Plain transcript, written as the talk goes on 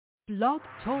Blog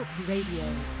Talk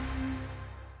Radio.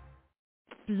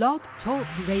 Blog Talk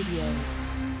Radio.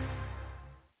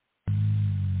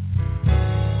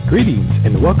 Greetings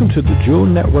and welcome to the Jewel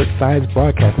Network Science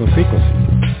Broadcasting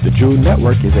Frequency. The Jewel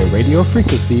Network is a radio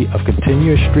frequency of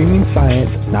continuous streaming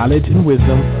science, knowledge, and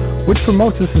wisdom, which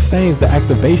promotes and sustains the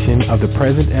activation of the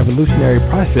present evolutionary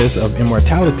process of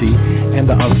immortality and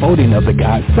the unfolding of the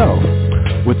God Self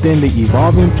within the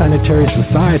evolving planetary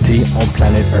society on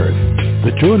planet Earth. The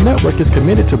Jewel Network is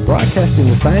committed to broadcasting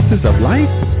the sciences of life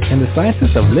and the sciences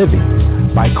of living.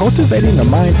 By cultivating the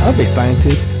mind of a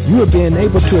scientist, you are being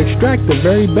able to extract the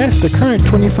very best the current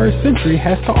 21st century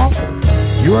has to offer.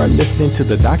 You are listening to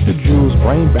the Dr. Jewel's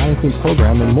Brain Balancing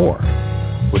Program and more,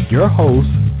 with your host,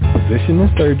 physician and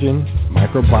surgeon,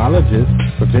 microbiologist,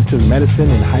 preventive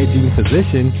medicine and hygiene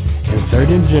physician, and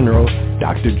Surgeon General,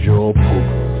 Dr. Jewel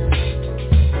Poole.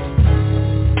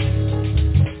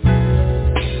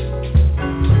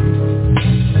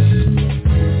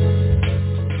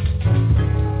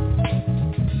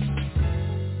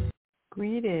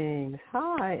 Greetings.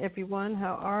 Hi, everyone.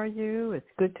 How are you?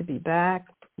 It's good to be back.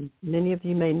 Many of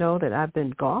you may know that I've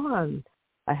been gone.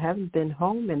 I haven't been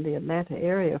home in the Atlanta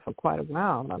area for quite a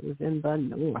while. I was in the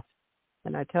north.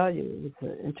 And I tell you, it was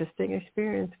an interesting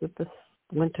experience with the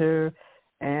winter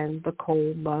and the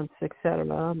cold months,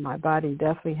 etc. My body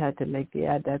definitely had to make the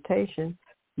adaptation.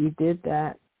 We did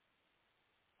that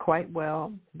quite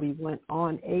well. We went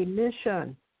on a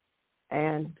mission,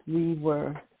 and we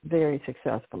were very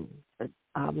successful. But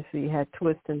obviously had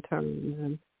twists and turns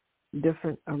and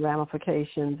different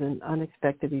ramifications and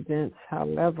unexpected events.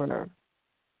 However,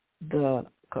 the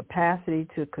capacity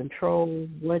to control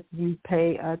what you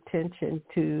pay attention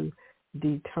to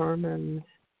determines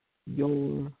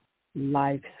your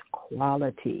life's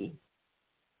quality.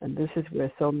 And this is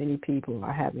where so many people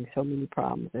are having so many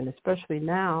problems, and especially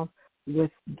now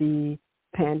with the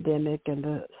pandemic and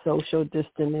the social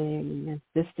distancing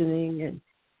and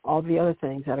all the other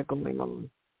things that are going on,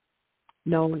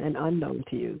 known and unknown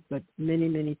to you. But many,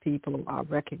 many people are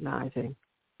recognizing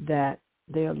that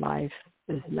their life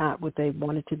is not what they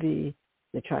want it to be.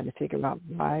 They're trying to figure out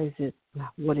why is it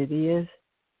what it is.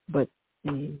 But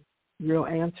the real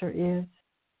answer is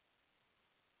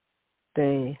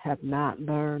they have not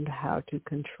learned how to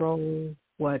control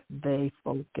what they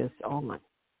focus on.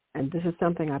 And this is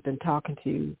something I've been talking to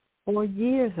you for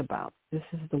years about. This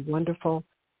is the wonderful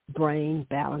brain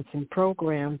balancing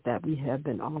program that we have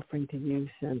been offering to you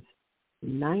since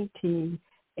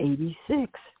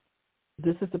 1986.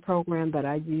 This is the program that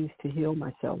I used to heal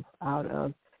myself out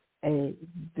of a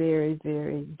very,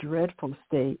 very dreadful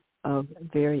state of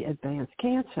very advanced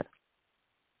cancer.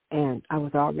 And I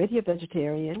was already a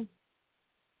vegetarian,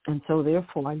 and so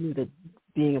therefore I knew that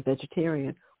being a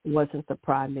vegetarian wasn't the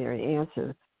primary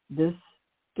answer. This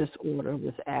disorder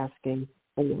was asking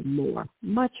for more,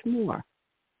 much more.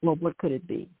 Well, what could it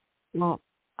be? Well,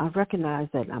 I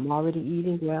recognized that I'm already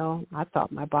eating well. I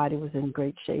thought my body was in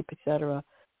great shape, etc.,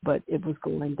 but it was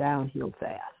going downhill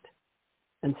fast.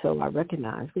 And so I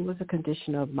recognized what was the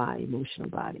condition of my emotional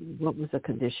body? What was the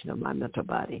condition of my mental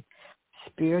body?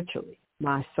 Spiritually,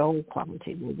 my soul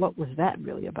quality. Well, what was that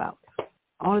really about?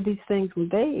 All of these things were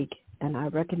vague, and I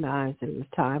recognized that it was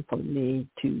time for me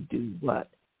to do what?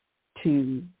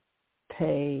 To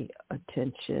pay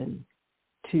attention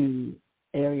to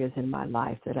areas in my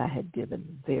life that I had given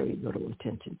very little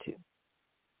attention to.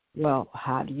 Well,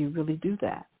 how do you really do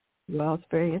that? Well, it's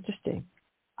very interesting.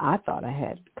 I thought I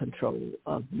had control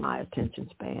of my attention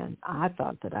span. I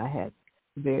thought that I had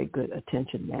very good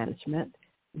attention management.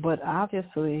 But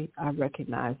obviously, I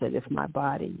recognized that if my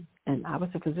body, and I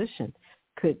was a physician,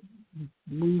 could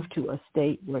move to a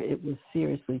state where it was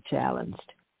seriously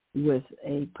challenged with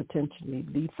a potentially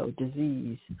lethal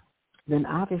disease, then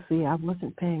obviously I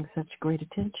wasn't paying such great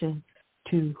attention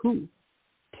to who?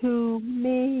 To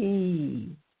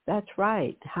me. That's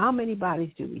right. How many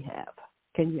bodies do we have?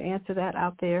 Can you answer that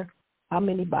out there? How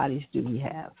many bodies do we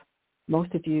have?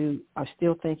 Most of you are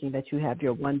still thinking that you have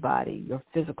your one body, your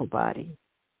physical body,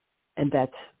 and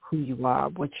that's who you are,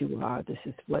 what you are. This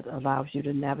is what allows you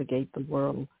to navigate the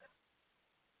world.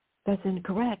 That's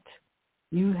incorrect.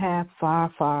 You have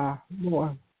far, far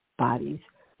more bodies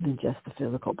than just the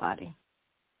physical body.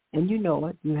 And you know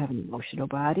it. You have an emotional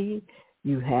body.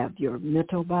 You have your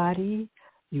mental body.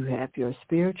 You have your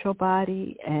spiritual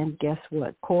body. And guess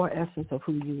what? Core essence of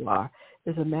who you are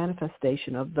is a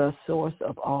manifestation of the source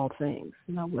of all things.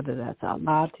 You know, whether that's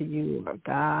Allah to you or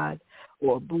God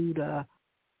or Buddha,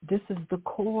 this is the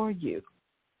core you.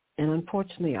 And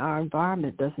unfortunately, our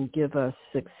environment doesn't give us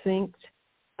succinct,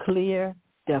 clear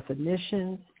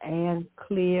definitions and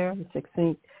clear,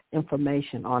 succinct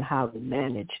information on how to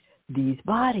manage these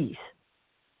bodies.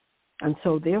 And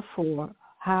so therefore,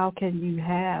 how can you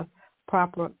have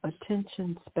proper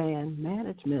attention span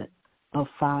management of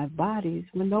 5 bodies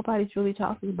when nobody's really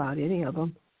talking about any of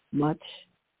them much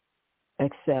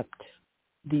except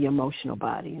the emotional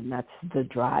body? And that's the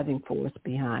driving force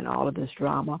behind all of this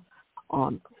drama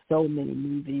on so many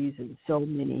movies and so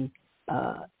many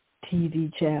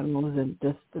TV channels and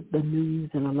just the news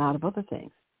and a lot of other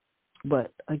things.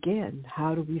 But again,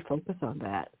 how do we focus on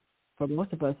that? For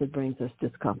most of us, it brings us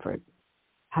discomfort.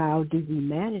 How do we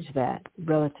manage that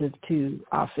relative to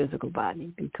our physical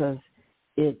body? Because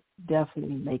it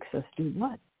definitely makes us do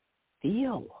what?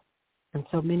 Feel. And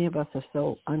so many of us are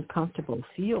so uncomfortable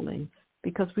feeling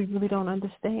because we really don't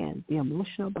understand the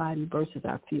emotional body versus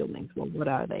our feelings. Well, what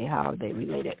are they? How are they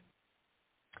related?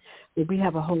 Well, we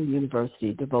have a whole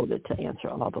university devoted to answer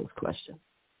all those questions.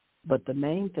 But the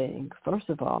main thing, first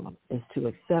of all, is to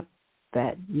accept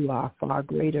that you are far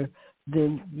greater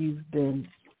than you've been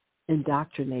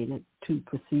indoctrinated to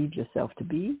perceive yourself to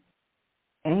be.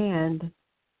 And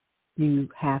you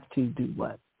have to do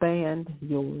what? Expand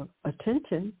your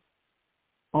attention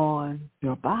on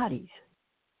your bodies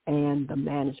and the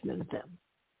management of them.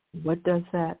 What does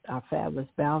that? Our fabulous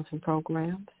balancing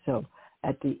program. So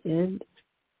at the end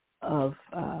of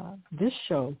this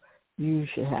show, you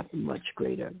should have a much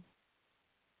greater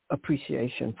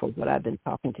appreciation for what I've been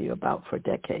talking to you about for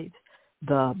decades,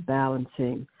 the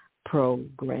balancing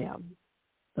program,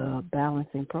 the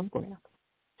balancing program.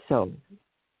 So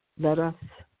let us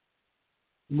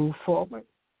move forward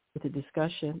with the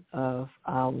discussion of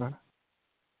our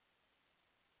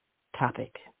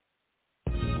topic.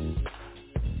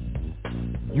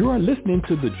 You are listening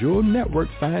to the Jewel Network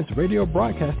Science Radio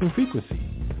Broadcasting Frequency.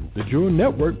 The Jewel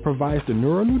Network provides the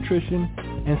neural nutrition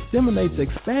and stimulates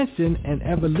expansion and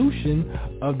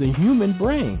evolution of the human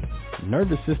brain,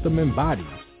 nervous system, and body.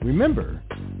 Remember,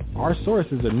 our source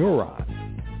is a neuron.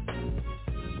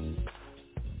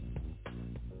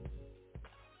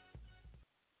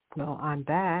 Well, I'm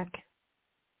back.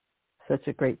 Such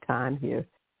a great time here.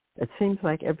 It seems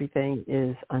like everything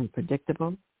is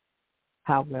unpredictable.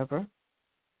 However,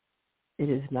 it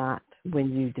is not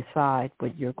when you decide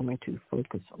what you're going to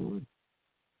focus on.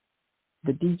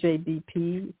 The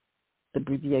DJBP,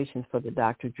 abbreviations for the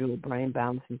Dr. Jewel Brain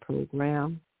Balancing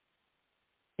Program,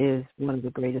 is one of the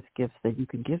greatest gifts that you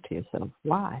can give to yourself.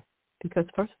 Why? Because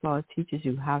first of all, it teaches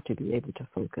you how to be able to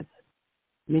focus.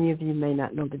 Many of you may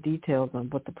not know the details on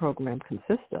what the program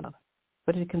consists of,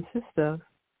 but it consists of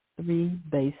 3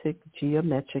 basic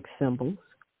geometric symbols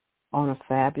on a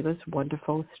fabulous,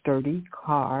 wonderful, sturdy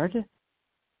card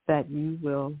that you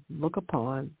will look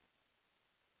upon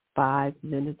 5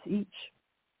 minutes each.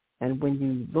 And when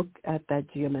you look at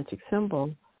that geometric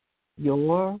symbol,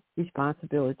 your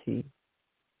responsibility,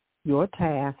 your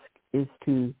task is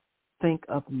to think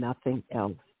of nothing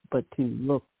else but to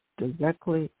look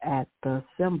directly at the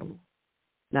symbol.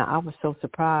 Now, I was so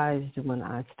surprised when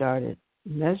I started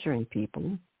measuring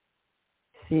people,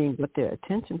 seeing what their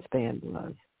attention span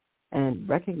was, and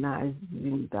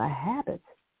recognizing the habits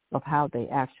of how they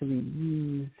actually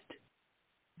used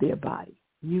their body,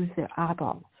 used their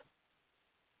eyeballs.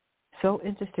 So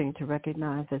interesting to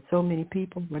recognize that so many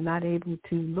people were not able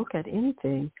to look at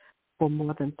anything for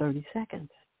more than 30 seconds.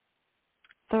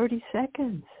 30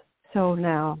 seconds. So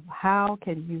now, how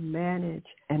can you manage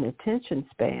an attention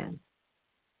span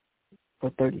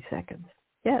for 30 seconds?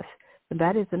 Yes,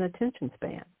 that is an attention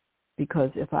span.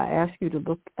 Because if I ask you to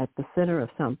look at the center of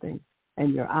something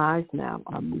and your eyes now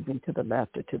are moving to the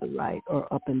left or to the right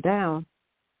or up and down,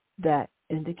 that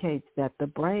indicates that the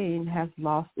brain has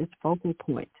lost its focal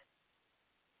point.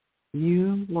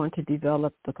 You want to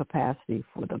develop the capacity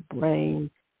for the brain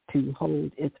to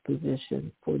hold its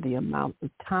position for the amount of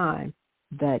time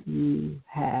that you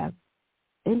have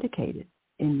indicated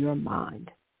in your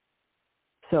mind.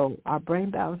 So our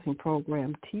brain balancing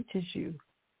program teaches you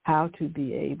how to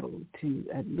be able to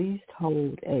at least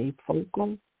hold a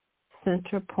focal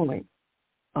center point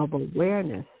of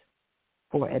awareness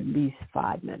for at least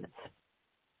 5 minutes.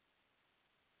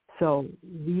 So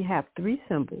we have 3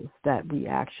 symbols that we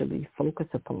actually focus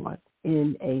upon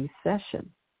in a session.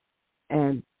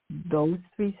 And those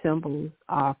 3 symbols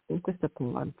are focused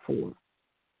upon for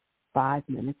 5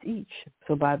 minutes each.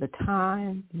 So by the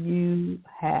time you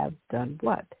have done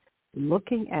what?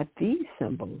 Looking at these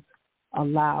symbols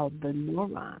allow the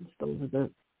neurons, those are the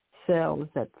cells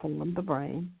that form the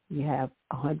brain. You have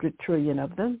 100 trillion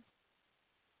of them.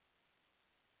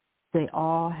 They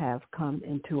all have come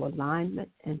into alignment,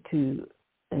 into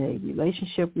a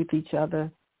relationship with each other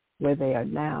where they are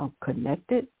now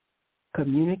connected,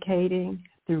 communicating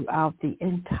throughout the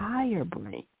entire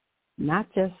brain, not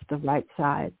just the right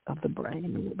side of the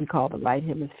brain, what we call the right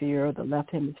hemisphere or the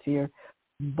left hemisphere.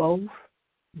 Both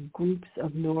groups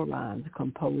of neurons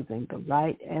composing the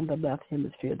right and the left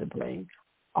hemisphere of the brain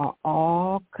are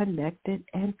all connected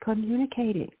and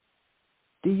communicating.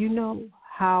 Do you know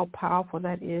how powerful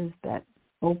that is, that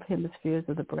both hemispheres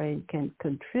of the brain can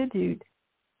contribute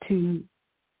to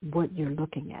what you're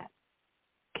looking at,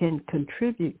 can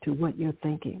contribute to what you're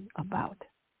thinking about,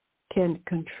 can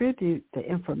contribute the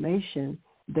information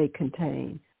they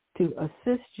contain to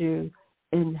assist you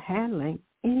in handling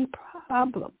any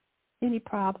problem,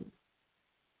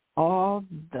 All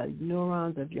the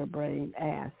neurons of your brain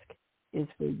ask is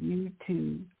for you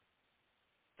to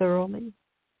thoroughly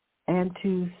and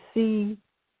to see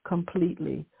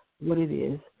completely what it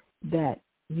is that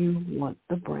you want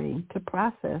the brain to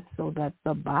process so that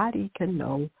the body can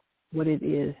know what it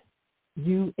is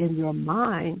you in your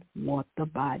mind want the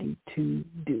body to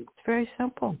do. It's very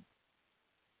simple.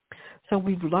 So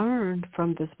we've learned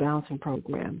from this balancing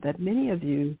program that many of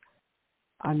you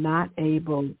are not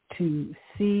able to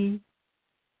see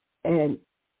an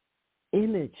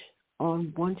image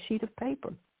on one sheet of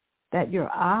paper, that your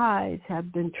eyes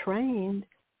have been trained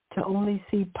to only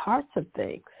see parts of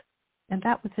things. And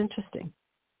that was interesting.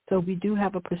 So we do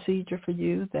have a procedure for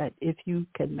you that if you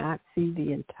cannot see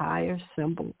the entire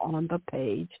symbol on the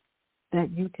page, that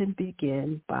you can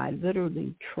begin by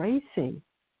literally tracing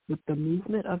with the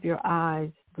movement of your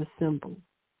eyes the symbol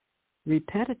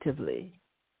repetitively,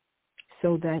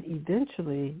 so that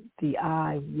eventually the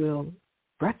eye will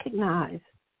recognize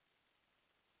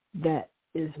that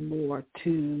is more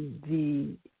to the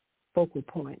focal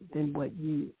point than what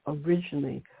you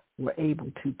originally were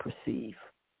able to perceive.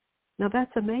 Now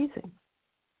that's amazing.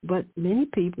 But many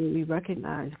people we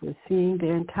recognize were seeing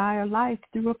their entire life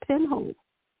through a pinhole.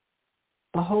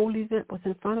 The whole event was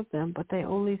in front of them, but they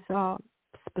only saw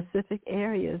specific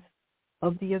areas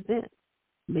of the event.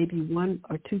 Maybe one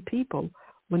or two people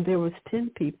when there was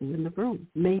 10 people in the room.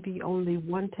 Maybe only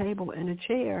one table and a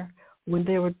chair when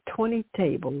there were 20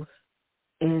 tables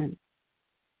and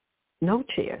no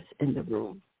chairs in the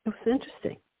room. It was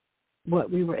interesting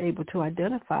what we were able to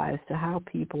identify as to how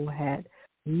people had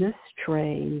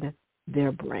mistrained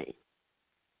their brain.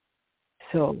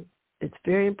 So it's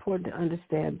very important to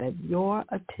understand that your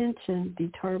attention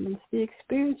determines the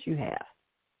experience you have.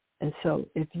 And so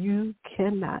if you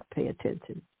cannot pay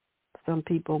attention, some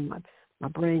people, my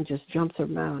brain just jumps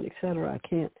around, et cetera. I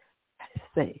can't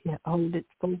hold it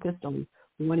focused on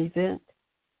one event.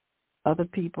 Other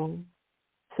people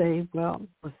say, well,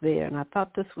 I was there, and I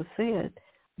thought this was said,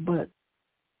 but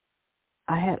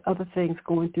I had other things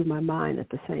going through my mind at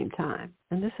the same time.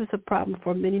 And this is a problem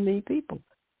for many, many people.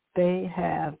 They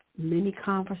have many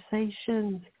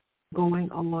conversations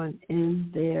going on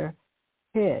in their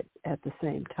head at the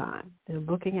same time. They're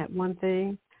looking at one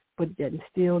thing, but yet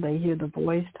still they hear the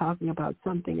voice talking about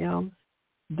something else.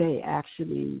 They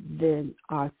actually then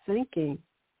are thinking,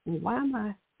 well, why am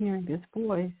I hearing this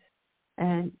voice?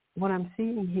 And what I'm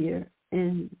seeing here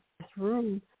in this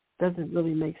room doesn't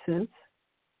really make sense,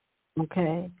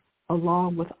 okay,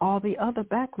 along with all the other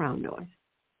background noise.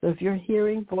 So if you're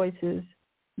hearing voices,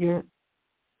 you're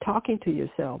talking to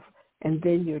yourself, and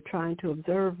then you're trying to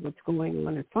observe what's going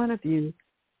on in front of you,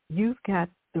 you've got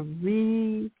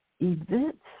 3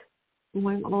 events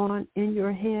going on in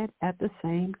your head at the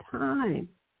same time.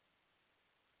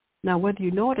 Now, whether you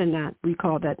know it or not, we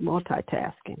call that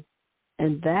multitasking.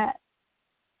 And that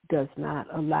does not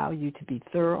allow you to be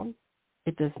thorough.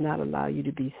 It does not allow you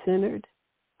to be centered,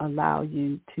 allow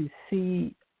you to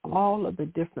see all of the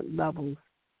different levels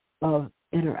of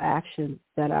interaction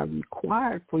that are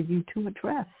required for you to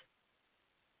address.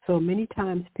 So many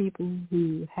times people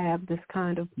who have this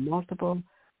kind of multiple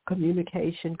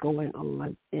communication going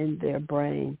on in their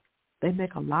brain, they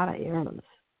make a lot of errors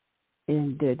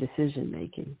in their decision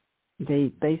making.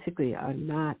 They basically are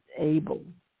not able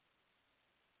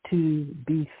to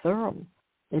be thorough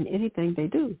in anything they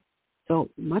do. So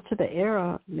much of the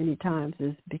error many times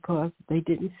is because they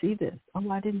didn't see this. Oh,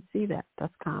 I didn't see that.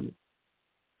 That's common.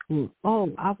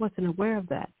 Oh, I wasn't aware of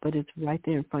that, but it's right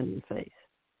there in front of your face.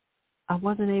 I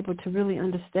wasn't able to really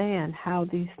understand how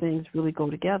these things really go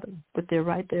together, but they're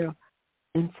right there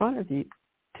in front of you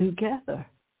together.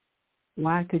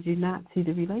 Why could you not see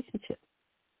the relationship?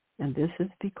 And this is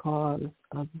because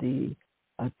of the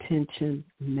attention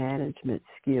management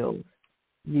skills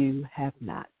you have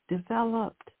not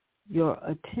developed. Your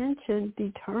attention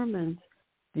determines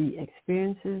the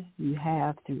experiences you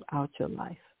have throughout your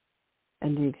life.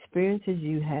 And the experiences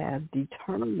you have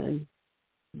determine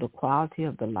the quality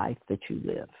of the life that you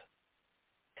live.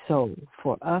 So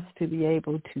for us to be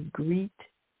able to greet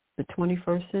the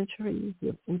 21st century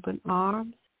with open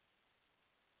arms,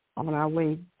 on our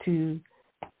way to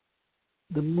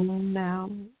the moon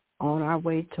now, on our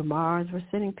way to Mars, we're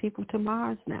sending people to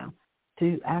Mars now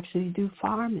to actually do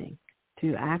farming,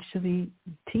 to actually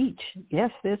teach.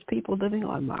 Yes, there's people living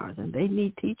on Mars, and they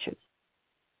need teachers.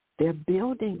 They're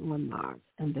building on Mars,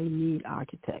 and they need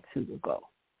architects who will go.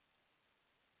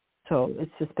 So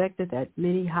it's suspected that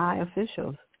many high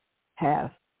officials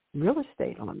have real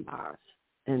estate on Mars,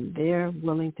 and they're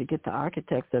willing to get the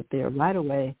architects up there right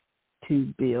away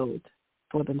to build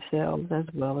for themselves as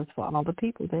well as for all the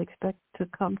people they expect to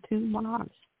come to Mars.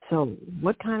 So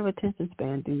what kind of attention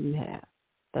span do you have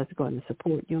that's going to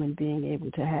support you in being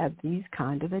able to have these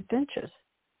kind of adventures?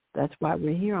 That's why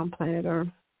we're here on planet Earth,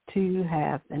 to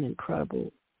have an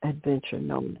incredible adventure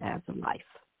known as a life.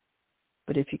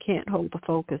 But if you can't hold the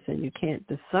focus and you can't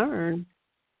discern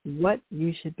what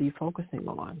you should be focusing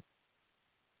on,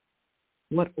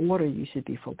 what order you should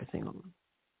be focusing on,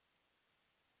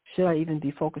 should I even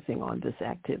be focusing on this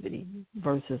activity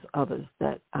versus others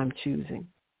that I'm choosing?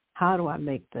 How do I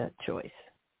make that choice?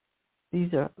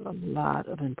 These are a lot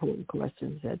of important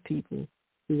questions that people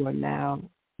who are now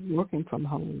working from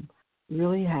home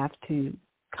really have to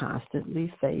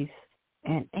constantly face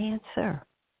and answer.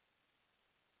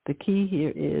 The key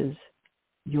here is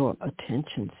your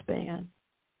attention span,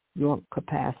 your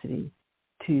capacity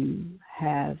to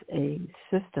have a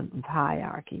system of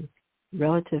hierarchy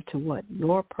relative to what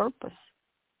your purpose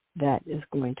that is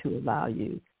going to allow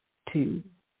you to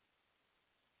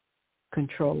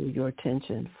control your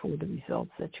attention for the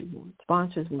results that you want.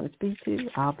 Sponsors want to speak to you.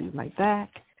 I'll be right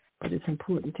back. But it's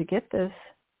important to get this.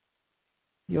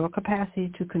 Your capacity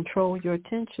to control your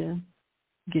attention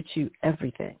gets you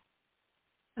everything.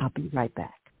 I'll be right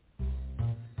back.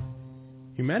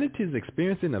 Humanity is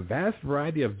experiencing a vast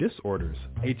variety of disorders: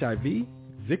 HIV,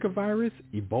 Zika virus,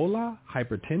 Ebola,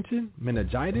 hypertension,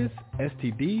 meningitis,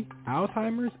 STD,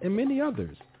 Alzheimer's, and many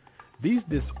others. These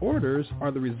disorders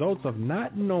are the results of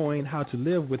not knowing how to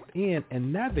live within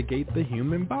and navigate the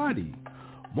human body.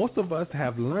 Most of us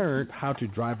have learned how to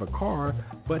drive a car,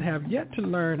 but have yet to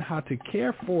learn how to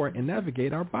care for and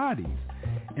navigate our bodies.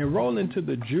 Enroll into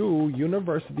the Jewel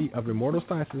University of Immortal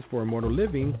Sciences for Immortal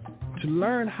Living to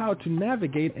learn how to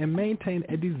navigate and maintain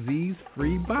a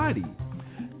disease-free body.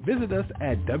 Visit us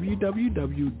at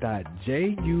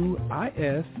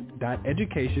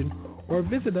www.juis.education or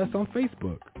visit us on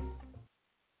Facebook.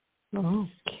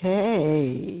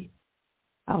 Okay.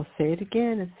 I'll say it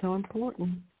again. It's so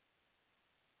important.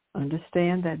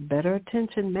 Understand that better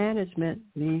attention management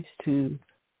leads to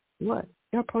what?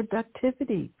 Your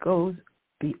productivity goes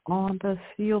beyond the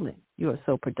ceiling. You are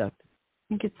so productive.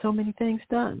 You get so many things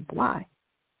done. Why?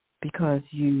 Because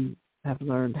you have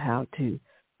learned how to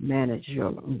manage your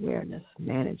awareness,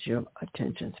 manage your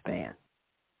attention span.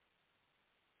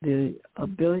 The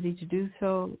ability to do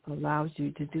so allows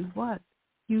you to do what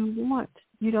you want.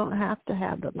 You don't have to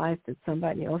have the life that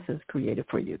somebody else has created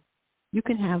for you. You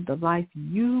can have the life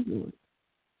you want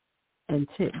and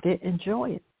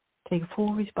enjoy it. Take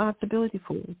full responsibility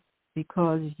for it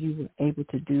because you were able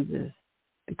to do this,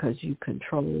 because you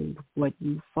controlled what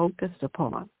you focused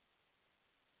upon.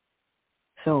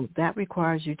 So that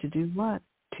requires you to do what?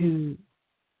 To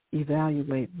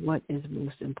evaluate what is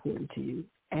most important to you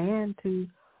and to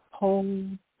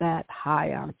hold that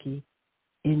hierarchy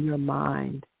in your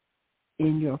mind,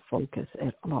 in your focus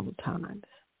at all times.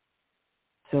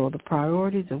 So the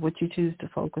priorities of what you choose to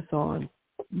focus on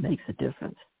makes a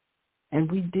difference.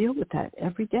 And we deal with that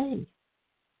every day.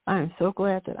 I am so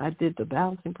glad that I did the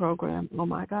balancing program, oh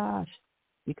my gosh,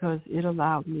 because it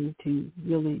allowed me to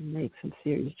really make some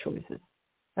serious choices.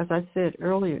 As I said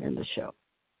earlier in the show,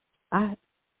 I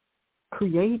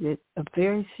created a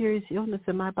very serious illness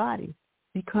in my body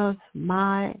because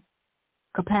my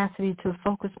capacity to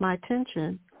focus my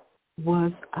attention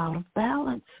was out of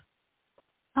balance.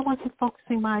 I wasn't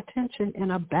focusing my attention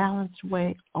in a balanced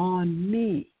way on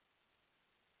me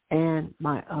and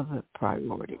my other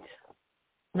priorities.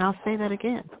 And I'll say that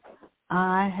again.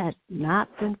 I had not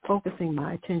been focusing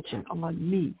my attention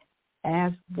on me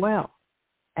as well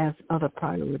as other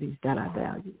priorities that I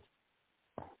valued.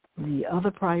 The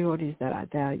other priorities that I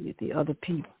valued, the other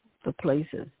people, the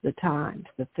places, the times,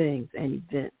 the things, and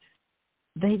events,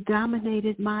 they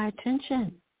dominated my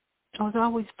attention. I was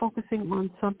always focusing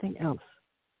on something else.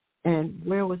 And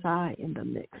where was I in the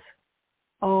mix?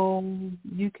 Oh,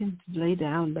 you can lay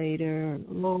down later.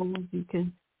 Oh, you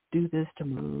can do this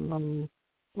tomorrow.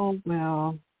 Oh,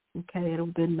 well, okay, it'll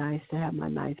be nice to have my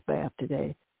nice bath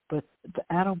today. But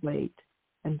that'll wait.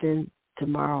 And then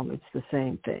tomorrow it's the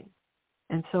same thing.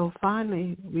 And so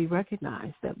finally we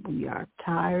recognize that we are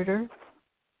tireder,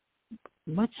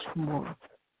 much more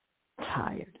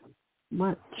tired,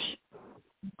 much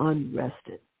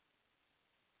unrested.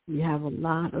 We have a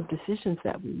lot of decisions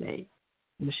that we make.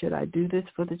 Should I do this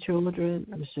for the children,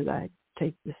 or should I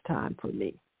take this time for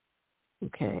me?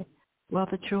 Okay. Well,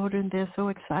 the children, they're so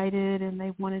excited, and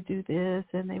they want to do this,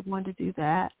 and they want to do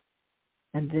that.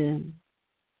 And then,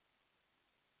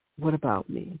 what about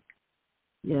me?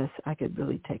 Yes, I could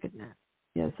really take a nap.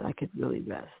 Yes, I could really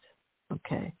rest.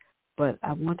 Okay. But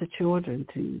I want the children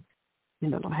to,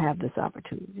 have this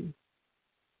opportunity.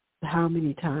 How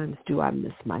many times do I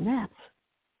miss my naps?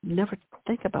 You never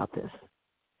think about this,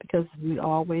 because we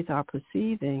always are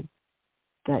perceiving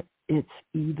that it's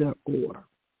either or.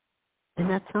 Isn't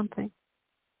that something?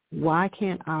 Why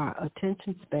can't our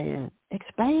attention span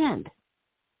expand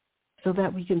so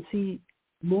that we can see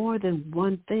more than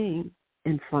one thing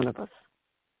in front of us,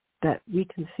 that we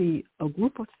can see a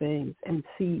group of things and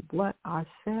see what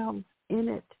ourselves in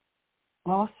it,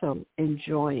 also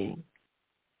enjoying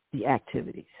the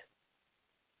activities.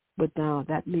 But now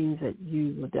that means that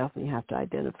you will definitely have to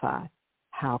identify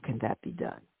how can that be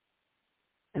done.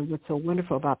 And what's so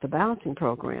wonderful about the balancing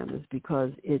program is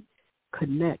because it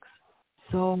connects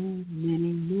so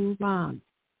many neurons.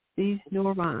 These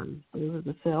neurons, those are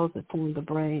the cells that form the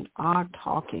brain, are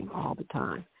talking all the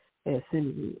time. They're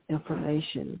sending you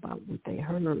information about what they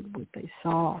heard, what they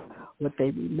saw, what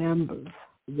they remember,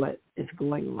 what is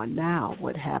going on now,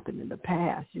 what happened in the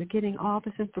past. You're getting all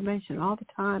this information all the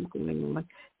time going on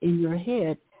in your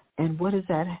head. And what is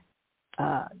that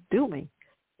doing?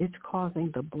 It's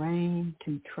causing the brain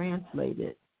to translate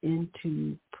it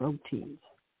into proteins,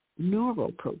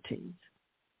 neuroproteins,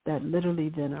 that literally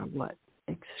then are what?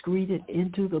 Excreted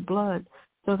into the blood,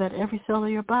 so that every cell of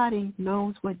your body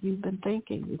knows what you've been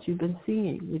thinking, what you've been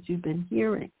seeing, what you've been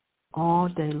hearing all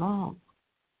day long,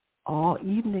 all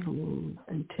evening long,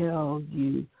 until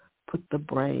you put the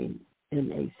brain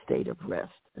in a state of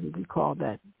rest. And we call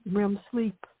that REM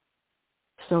sleep.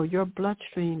 So your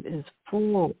bloodstream is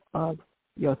full of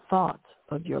your thoughts,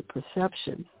 of your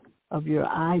perceptions, of your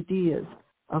ideas,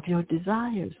 of your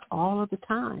desires all of the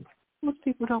time. Most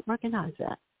people don't recognize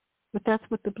that. But that's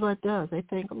what the blood does. They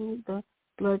think, the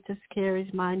blood just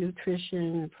carries my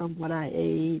nutrition from what I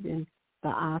ate and the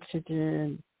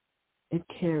oxygen. It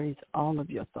carries all of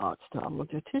your thoughts to all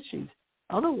of your tissues.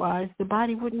 Otherwise, the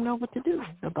body wouldn't know what to do.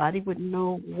 The body wouldn't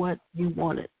know what you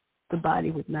wanted. The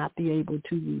body would not be able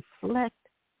to reflect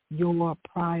your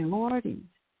priorities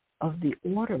of the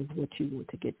order of what you want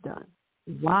to get done,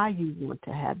 why you want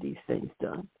to have these things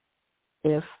done,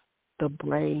 if the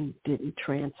brain didn't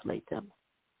translate them.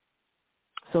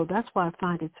 So that's why I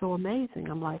find it so amazing.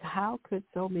 I'm like, how could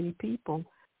so many people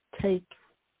take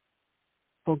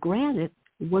for granted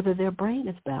whether their brain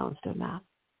is balanced or not?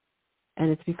 And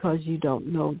it's because you don't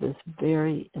know this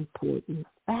very important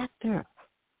factor.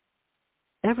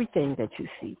 Everything that you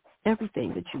see,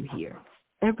 everything that you hear,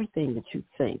 everything that you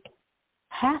think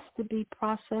has to be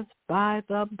processed by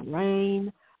the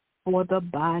brain for the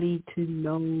body to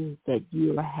know that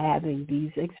you are having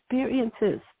these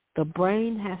experiences. The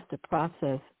brain has to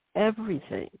process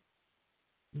everything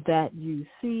that you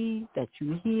see, that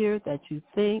you hear, that you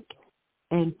think,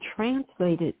 and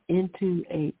translate it into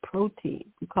a protein.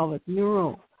 We call it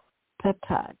neuropeptides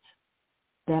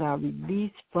that are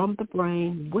released from the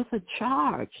brain with a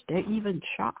charge. They're even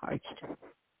charged.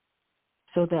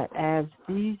 So that as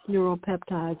these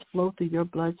neuropeptides flow through your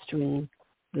bloodstream,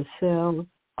 the cells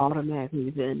automatically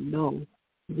then know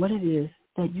what it is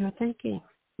that you're thinking,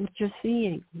 what you're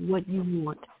seeing, what you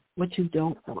want, what you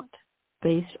don't want,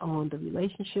 based on the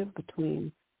relationship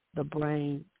between the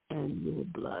brain and your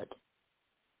blood.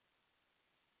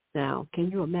 Now,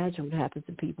 can you imagine what happens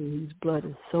to people whose blood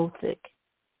is so thick,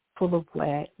 full of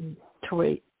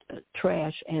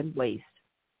trash and waste?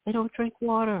 They don't drink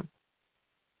water.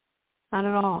 Not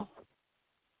at all.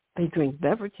 They drink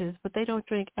beverages, but they don't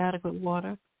drink adequate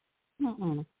water.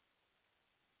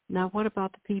 Now, what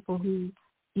about the people who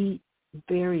eat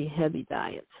very heavy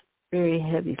diets, very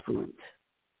heavy foods,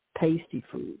 pasty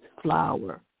foods,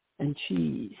 flour and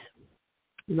cheese,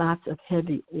 lots of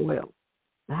heavy oil?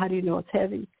 Now, how do you know it's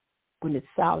heavy? When it's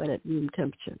solid at room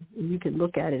temperature. And you can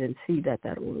look at it and see that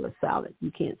that oil is solid.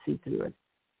 You can't see through it.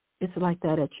 It's like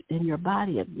that in your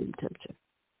body at room temperature.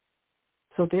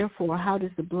 So therefore, how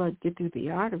does the blood get through the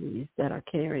arteries that are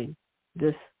carrying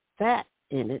this fat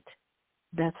in it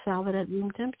that's solid at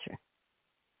room temperature?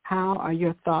 How are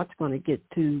your thoughts going to get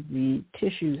to the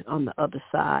tissues on the other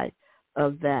side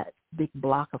of that big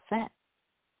block of fat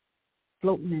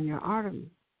floating in your artery,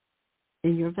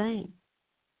 in your vein?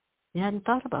 You hadn't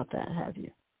thought about that, have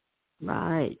you?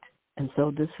 Right. And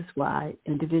so this is why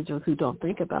individuals who don't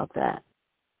think about that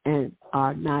and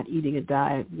are not eating a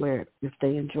diet where if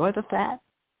they enjoy the fat,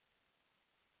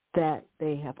 that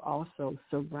they have also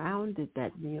surrounded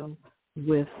that meal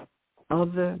with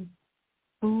other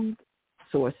food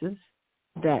sources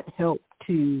that help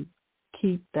to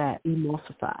keep that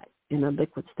emulsified in a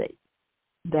liquid state.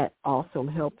 That also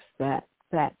helps that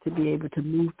fat to be able to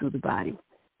move through the body,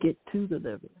 get to the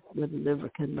liver, where the liver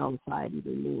can nullify it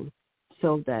even more,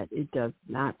 so that it does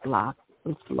not block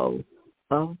the flow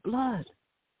of blood.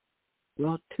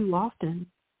 Well, too often,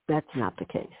 that's not the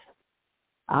case.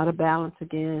 Out of balance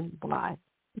again. Why?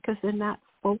 Because they're not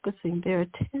focusing their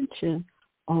attention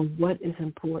on what is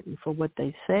important for what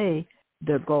they say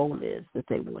their goal is that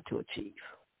they want to achieve.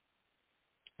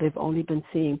 They've only been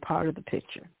seeing part of the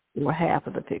picture or half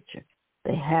of the picture.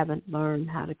 They haven't learned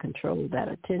how to control that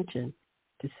attention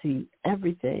to see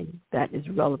everything that is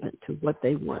relevant to what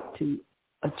they want to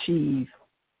achieve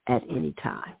at any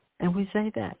time. And we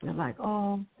say that. They're like,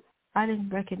 oh, I didn't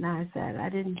recognize that. I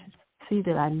didn't see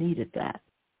that I needed that.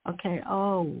 Okay,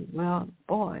 oh, well,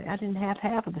 boy, I didn't have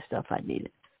half of the stuff I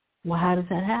needed. Well, how does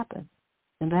that happen?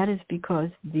 And that is because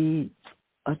the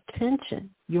attention,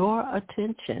 your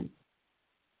attention,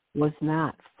 was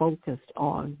not focused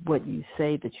on what you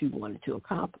say that you wanted to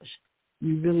accomplish.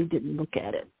 You really didn't look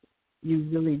at it. You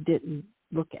really didn't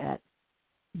look at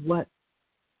what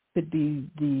could be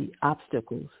the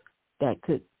obstacles that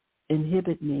could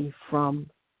inhibit me from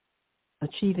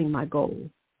achieving my goal,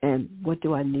 and what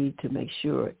do I need to make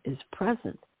sure is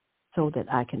present so that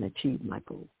I can achieve my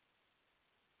goal.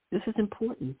 This is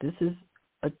important. This is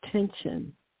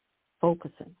attention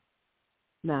focusing.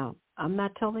 Now, I'm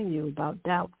not telling you about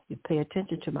doubt. You pay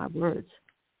attention to my words.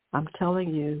 I'm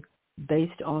telling you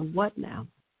based on what now?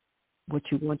 What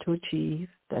you want to achieve,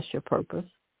 that's your purpose.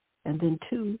 And then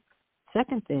two,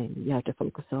 second thing you have to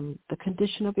focus on, the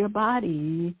condition of your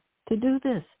body to do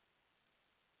this.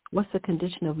 What's the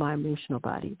condition of my emotional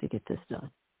body to get this done?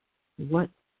 What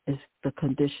is the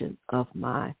condition of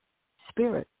my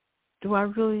spirit? Am I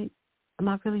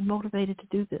really motivated to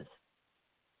do this?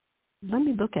 Let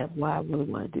me look at why I really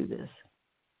want to do this.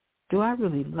 Do I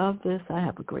really love this? I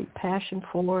have a great passion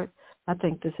for it. I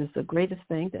think this is the greatest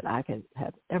thing that I could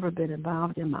have ever been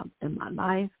involved in my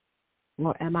life.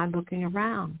 Or am I looking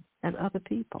around at other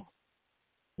people?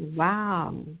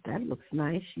 Wow, that looks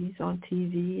nice. She's on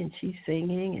TV and she's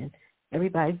singing and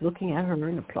everybody's looking at her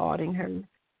and applauding her.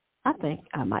 I think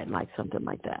I might like something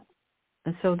like that.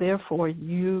 And so therefore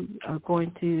you are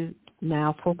going to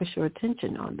now focus your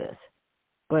attention on this.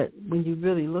 But when you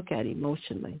really look at it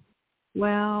emotionally,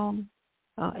 well,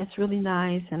 it's really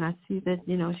nice, and I see that,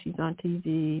 she's on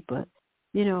TV, but,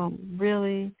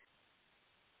 really,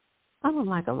 I don't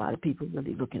like a lot of people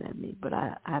really looking at me, but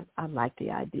I like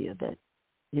the idea that,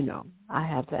 I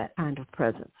have that kind of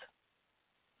presence.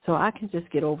 So I can just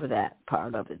get over that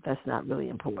part of it. That's not really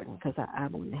important because I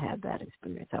want to have that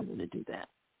experience. I want to do that.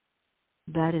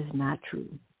 That is not true.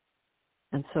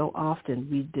 And so often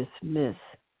we dismiss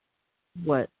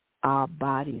what our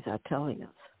bodies are telling us.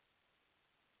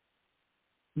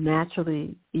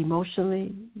 Naturally,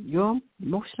 emotionally, your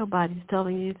emotional body is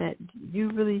telling you that you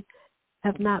really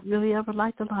have not really ever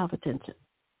liked a lot of attention.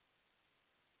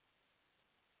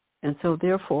 And so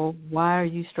therefore, why are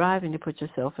you striving to put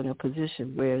yourself in a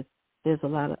position where there's a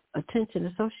lot of attention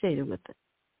associated with it?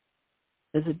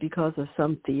 Is it because of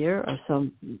some fear or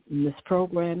some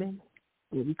misprogramming,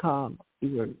 what we call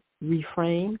you were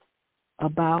reframed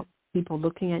about people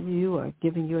looking at you or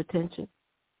giving you attention?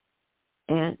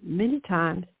 And many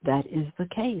times that is the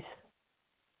case.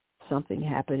 Something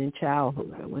happened in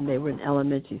childhood or when they were in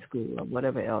elementary school or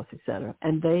whatever else, et cetera,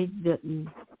 and they didn't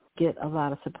get a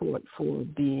lot of support for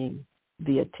being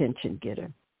the attention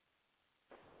getter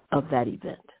of that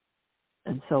event.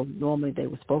 And so normally they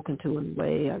were spoken to in a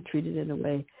way or treated in a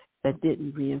way that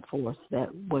didn't reinforce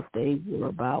that what they were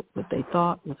about, what they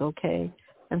thought was okay.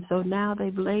 And so now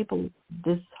they've labeled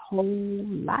this whole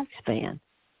lifespan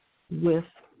with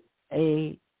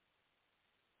a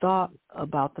thought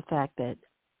about the fact that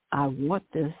I want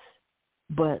this,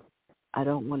 but I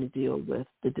don't want to deal with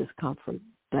the discomfort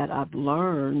that I've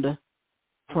learned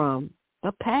from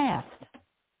the past.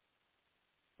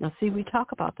 Now, see, we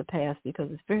talk about the past because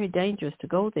it's very dangerous to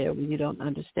go there when you don't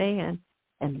understand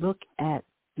and look at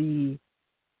the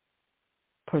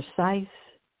precise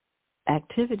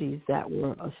activities that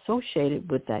were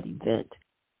associated with that event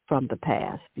from the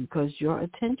past, because your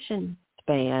attention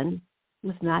span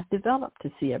was not developed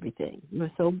to see everything. You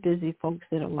were so busy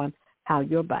focusing on how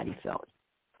your body felt,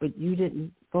 but you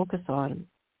didn't focus on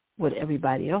what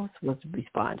everybody else was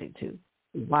responding to.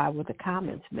 Why were the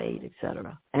comments made,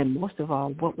 etc. And most of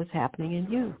all, what was happening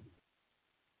in you.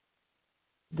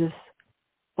 This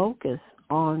focus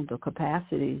on the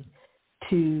capacity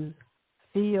to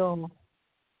feel,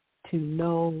 to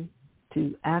know,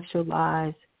 to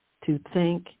actualize, to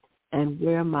think, and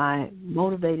where my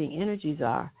motivating energies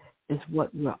are is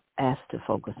what we're asked to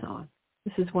focus on.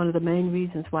 This is one of the main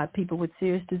reasons why people with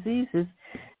serious diseases,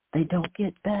 they don't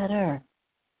get better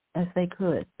as they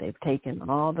could. They've taken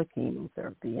all the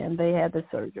chemotherapy, and they had the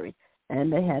surgery,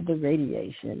 and they had the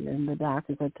radiation, and the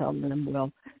doctors are telling them,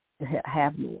 well,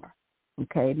 have more.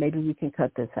 Okay, maybe we can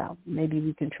cut this out. Maybe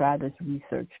we can try this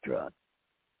research drug.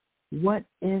 What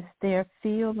is their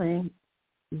feeling?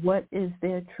 What is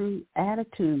their true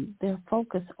attitude, their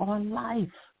focus on life?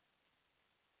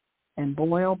 And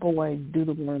boy, oh boy, do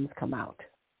the worms come out.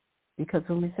 Because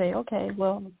when we say, okay,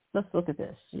 well, let's look at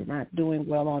this. You're not doing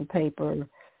well on paper.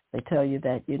 They tell you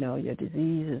that, your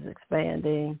disease is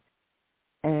expanding.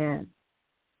 And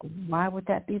why would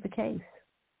that be the case?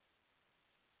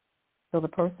 So the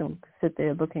person will sit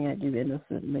there looking at you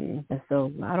innocently as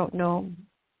though, I don't know.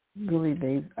 Really,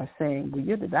 they are saying, well,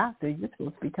 you're the doctor. You're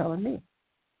supposed to be telling me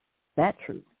that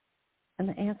truth. And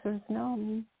the answer is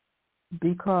no,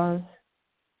 because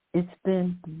it's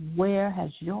been, where has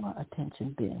your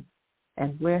attention been?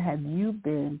 And where have you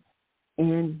been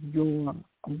in your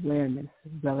awareness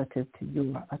relative to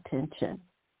your attention?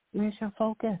 Where's your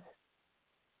focus?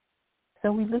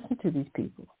 So we listen to these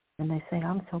people, and they say,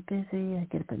 I'm so busy. I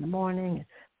get up in the morning.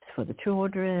 It's for the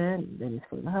children, and then it's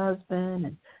for the husband,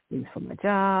 and then it's for my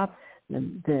job,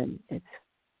 and then it's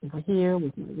over here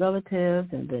with my relatives,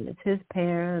 and then it's his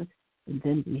parents, and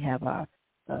then we have our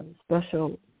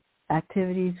special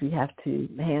activities we have to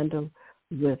handle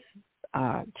with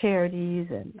our charities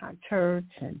and our church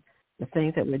and the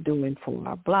things that we're doing for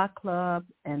our block club,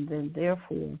 and then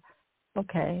therefore,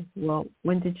 okay, well,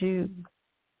 when did you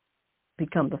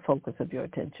become the focus of your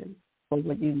attention for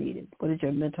what you needed? What did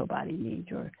your mental body need,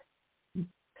 your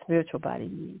spiritual body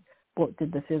need? What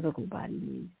did the physical body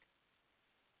need?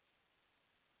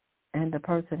 And the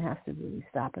person has to really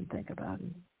stop and think about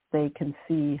it. They can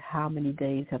see how many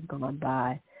days have gone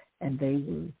by and they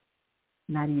were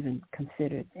not even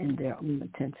considered in their own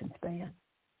attention span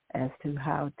as to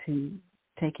how to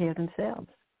take care of themselves.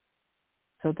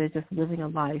 So they're just living a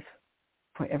life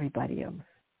for everybody else.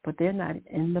 But they're not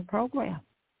in the program.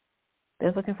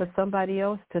 They're looking for somebody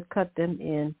else to cut them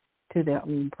in to their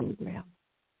own program.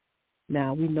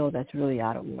 Now, we know that's really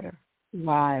out of order.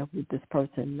 Why would this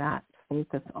person not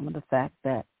focus on the fact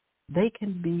that they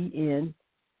can be in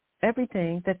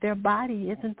everything that their body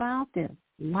is involved in?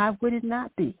 Why would it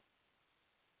not be?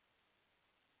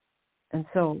 And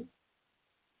so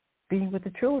being with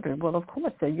the children, well, of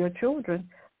course, they're your children,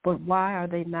 but why are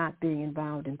they not being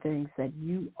involved in things that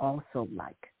you also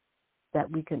like, that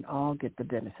we can all get the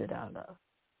benefit out of?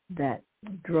 That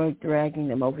dragging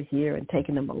them over here and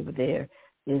taking them over there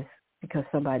is because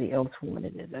somebody else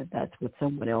wanted it. That's what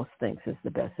someone else thinks is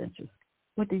the best interest.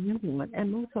 What do you want?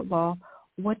 And most of all,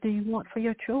 what do you want for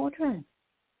your children?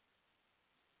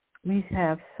 We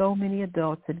have so many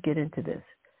adults that get into this.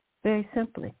 Very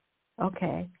simply,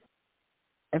 okay,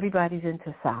 everybody's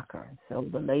into soccer. So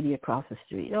the lady across the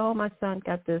street, oh, my son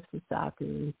got this for soccer.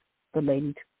 And the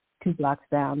lady 2 blocks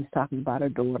down is talking about her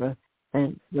daughter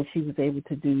and what she was able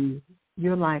to do.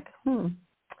 You're like,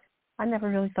 I never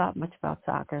really thought much about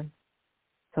soccer.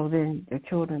 So then your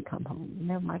children come home, and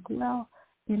they're like, well,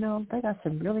 they got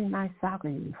some really nice soccer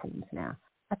uniforms now.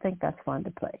 I think that's fun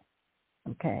to play,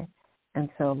 okay? And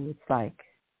so it's like,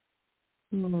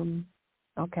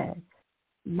 okay,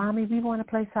 Mommy, we want to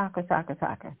play soccer.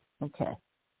 Okay,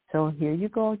 so here you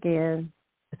go again.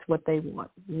 It's what they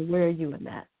want. Where are you in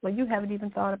that? Well, you haven't even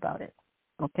thought about it,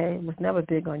 okay? It was never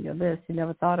big on your list. You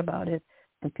never thought about it.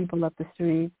 And people up the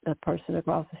street, a person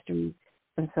across the street,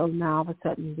 and so now all of a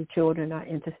sudden the children are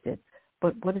interested.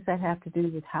 But what does that have to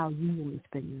do with how you want to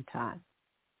spend your time?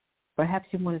 Perhaps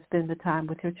you want to spend the time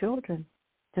with your children,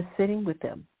 just sitting with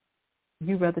them.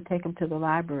 You'd rather take them to the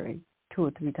library 2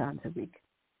 or 3 times a week.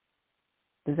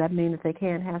 Does that mean that they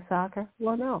can't have soccer?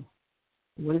 Well, no.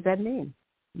 What does that mean?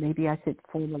 Maybe I should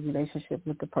form a relationship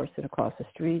with the person across the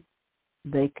street.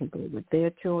 They can go with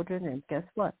their children, and guess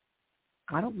what?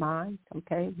 I don't mind,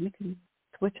 okay? We can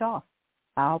switch off.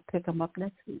 I'll pick them up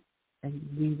next week, and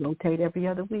we rotate every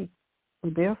other week.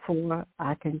 So therefore,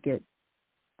 I can get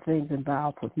things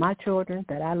involved with my children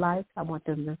that I like. I want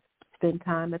them to spend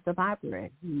time at the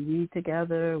library. We read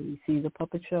together. We see the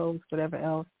puppet shows, whatever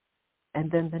else. And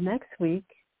then the next week,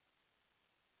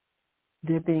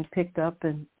 they're being picked up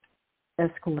and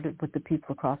escorted with the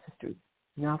people across the street.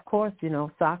 Now, of course,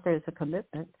 soccer is a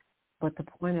commitment, but the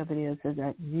point of it is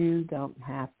that you don't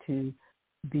have to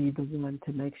be the one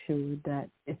to make sure that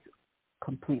it's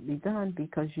completely done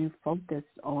because you focused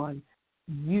on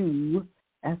you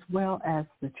as well as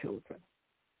the children.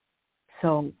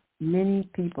 So many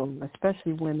people,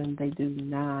 especially women, they do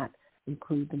not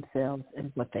include themselves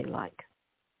in what they like.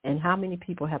 And how many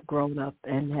people have grown up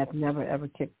and have never, ever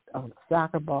kicked a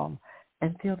soccer ball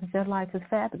and feel that their life is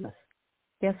fabulous?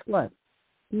 Guess what?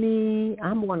 Me,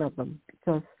 I'm one of them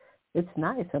because it's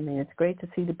nice. I mean, it's great to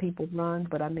see the people run,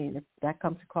 but I mean, if that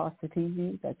comes across the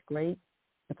TV, that's great.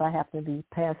 If I happen to be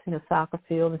passing a soccer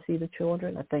field and see the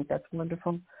children, I think that's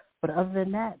wonderful. But other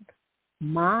than that,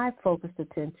 my focused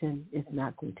attention is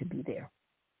not going to be there.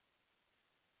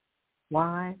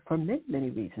 Why? For many, many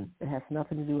reasons. It has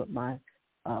nothing to do with my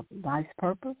life's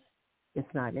purpose. It's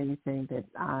not anything that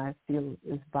I feel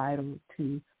is vital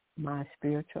to my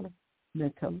spiritual,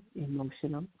 mental,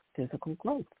 emotional, physical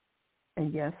growth.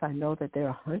 And yes, I know that there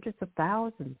are hundreds of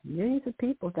thousands, millions of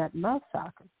people that love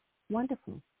soccer.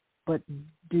 Wonderful. But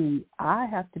do I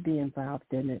have to be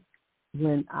involved in it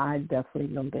when I definitely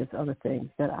know there's other things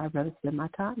that I'd rather spend my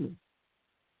time in?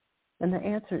 And the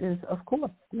answer is, of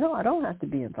course, no, I don't have to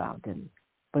be involved in it.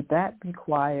 But that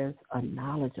requires a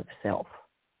knowledge of self.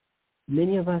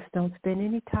 Many of us don't spend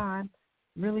any time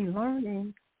really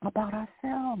learning about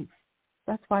ourselves.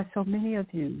 That's why so many of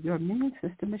you, your immune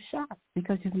system is shot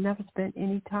because you've never spent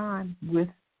any time with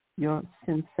your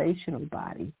sensational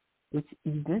body, which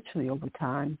eventually over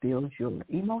time builds your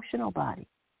emotional body.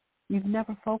 You've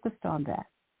never focused on that.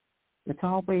 It's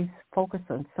always focused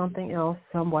on something else,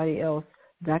 somebody else,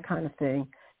 that kind of thing,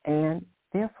 and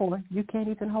therefore you can't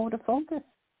even hold a focus.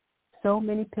 So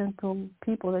many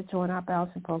people that join our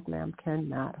balancing program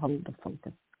cannot hold a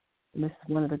focus. And this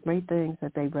is one of the great things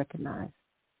that they recognize,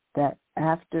 that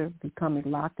after becoming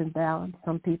locked and balanced,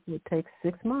 some people it takes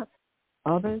 6 months.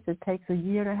 Others it takes a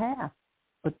year and a half.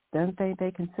 But then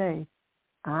they can say,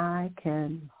 I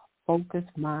can focus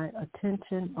my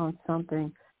attention on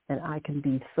something and I can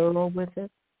be thorough with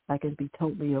it. I can be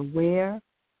totally aware,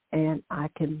 and I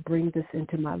can bring this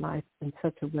into my life in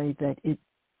such a way that it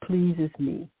pleases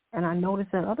me. And I notice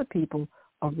that other people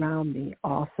around me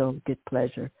also get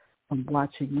pleasure from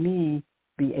watching me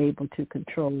be able to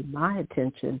control my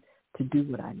attention to do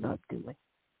what I love doing.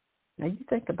 Now you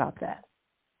think about that.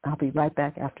 I'll be right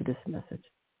back after this message.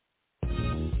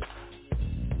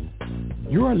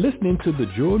 You are listening to the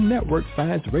Jewel Network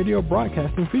Science Radio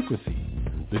Broadcasting Frequency.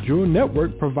 The Jewel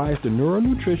Network provides the neural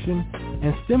nutrition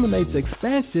and stimulates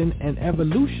expansion and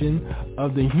evolution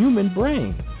of the human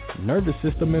brain, nervous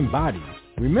system, and body.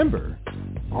 Remember,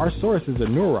 our source is a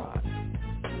neuron.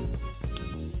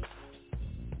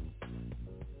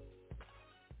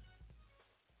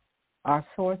 Our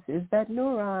source is that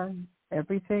neuron.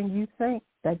 Everything you think,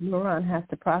 that neuron has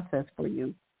to process for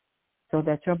you so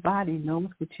that your body knows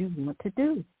what you want to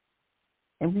do.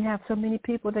 And we have so many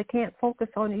people that can't focus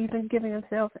on even giving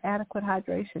themselves adequate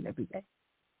hydration every day.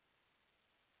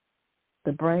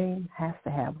 The brain has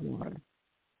to have water.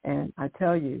 And I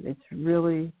tell you, it's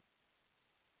really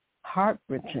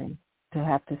heart-wrenching to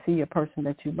have to see a person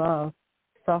that you love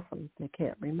suffer. They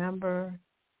can't remember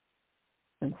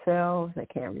themselves. They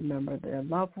can't remember their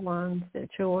loved ones, their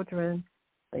children.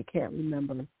 They can't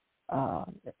remember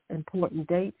important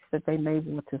dates that they may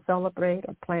want to celebrate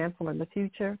or plan for in the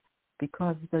future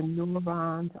because the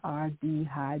neurons are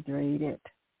dehydrated.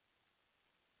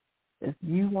 If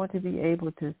you want to be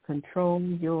able to control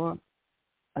your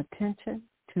attention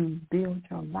to build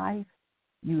your life,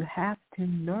 you have to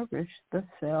nourish the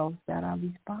cells that are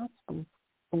responsible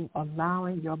for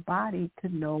allowing your body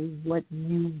to know what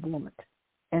you want.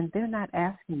 And they're not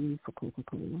asking you for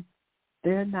Coca-Cola.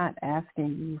 They're not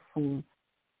asking you for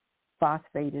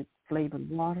phosphated flavored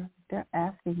water. They're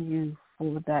asking you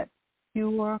for that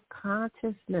pure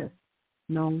consciousness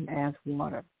known as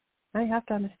water. Now you have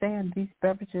to understand these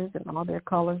beverages and all their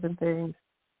colors and things,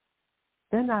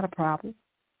 they're not a problem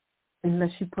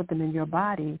unless you put them in your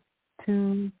body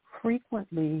too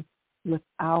frequently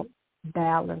without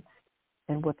balance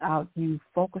and without you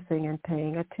focusing and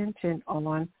paying attention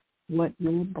on what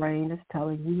your brain is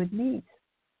telling you it needs.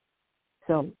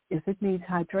 So if it needs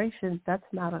hydration, that's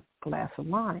not a glass of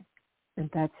wine, and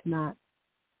that's not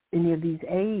any of these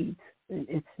aids.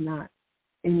 It's not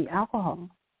any alcohol.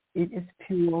 It is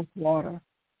pure water.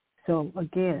 So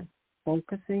again,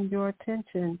 focusing your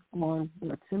attention on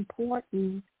what's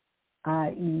important,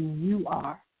 i.e. you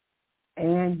are,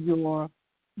 and your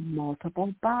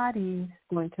multiple bodies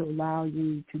going to allow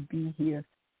you to be here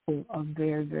for a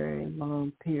very, very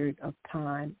long period of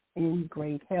time in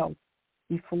great health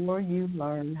before you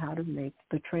learn how to make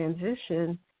the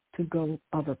transition to go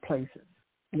other places.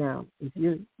 Now, if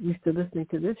you're used to listening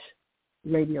to this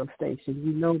radio station,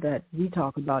 you know that we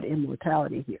talk about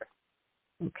immortality here.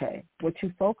 Okay? What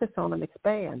you focus on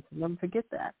expands. Never forget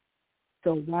that.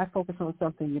 So why focus on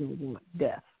something you don't want?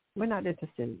 Death. We're not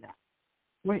interested in that.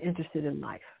 We're interested in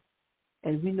life.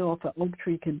 And we know if an oak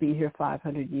tree can be here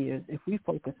 500 years, if we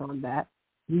focus on that,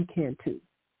 we can too.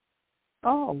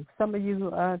 Oh, some of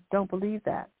you don't believe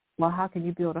that. Well, how can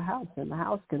you build a house? And the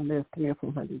house can live 300 or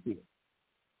 400 years.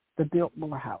 The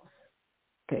Biltmore House.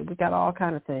 Okay, we got all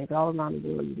kind of things all around the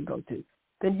world you can go to.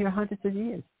 Been here hundreds of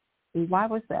years. And why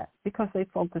was that? Because they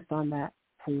focused on that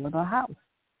for the house.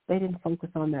 They didn't focus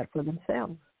on that for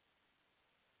themselves.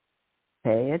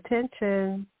 Pay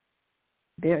attention.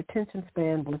 Their attention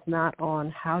span was not on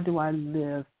how do I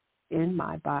live in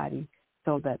my body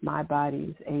so that my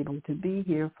body is able to be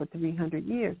here for 300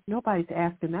 years. Nobody's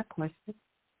asking that question.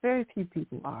 Very few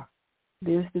people are.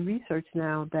 There's the research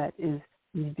now that is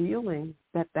revealing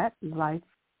that that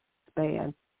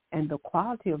lifespan and the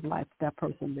quality of life that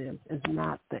person lives is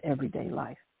not the everyday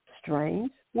life.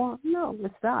 Strange? Well, no,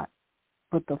 it's not.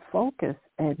 But the focus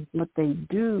and what they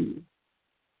do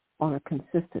on a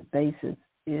consistent basis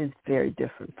is very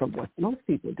different from what most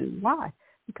people do. Why?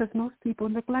 Because most people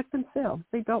neglect themselves.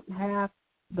 They don't have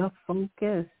the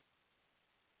focus.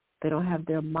 They don't have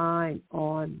their mind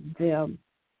on them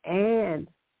and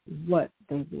what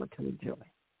they want to enjoy.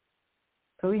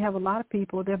 So we have a lot of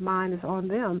people, their mind is on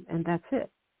them, and that's it.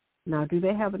 Now, do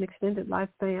they have an extended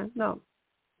lifespan? No.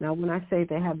 Now, when I say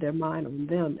they have their mind on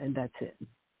them and that's it,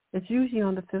 it's usually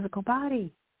on the physical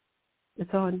body.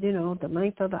 It's on, the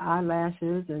length of the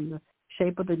eyelashes and the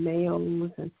shape of the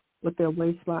nails and what their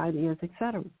waistline is,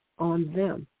 etc. On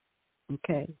them,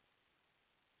 okay?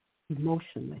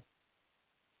 Emotionally.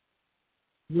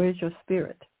 Where's your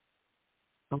spirit?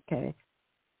 Okay?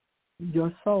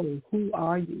 Your soul, who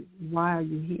are you? Why are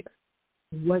you here?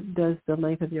 What does the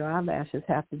length of your eyelashes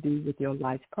have to do with your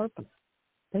life's purpose?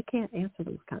 They can't answer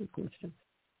those kind of questions.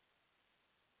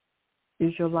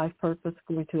 Is your life purpose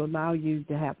going to allow you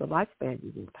to have the lifespan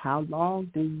you want? How long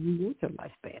do you want your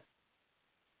lifespan?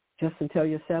 Just until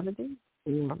you're 70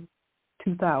 or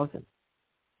 2,000?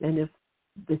 And if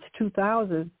it's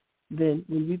 2,000, then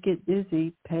when you get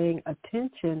busy paying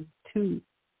attention to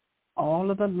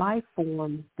all of the life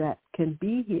forms that can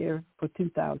be here for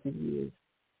 2,000 years,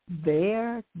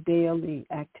 their daily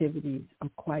activities are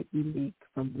quite unique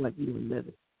from what you are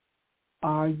living.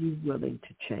 Are you willing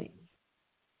to change?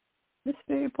 It's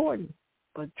very important.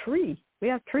 But we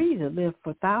have trees that live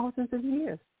for thousands of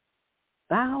years,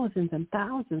 thousands and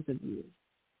thousands of years,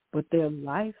 but their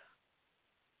life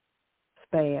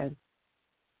span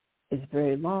is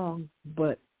very long,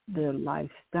 but their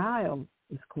lifestyle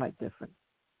is quite different.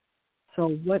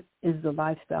 So what is the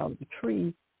lifestyle of a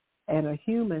tree and a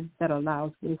human that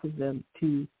allows both of them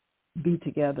to be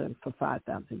together for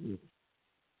 5,000 years?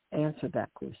 Answer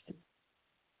that question.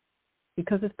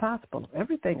 Because it's possible.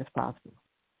 Everything is possible.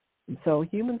 And so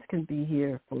humans can be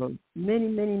here for many,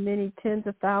 many, many tens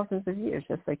of thousands of years.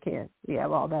 Yes, they can. We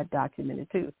have all that documented,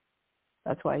 too.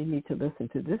 That's why you need to listen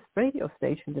to this radio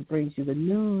station that brings you the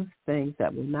news things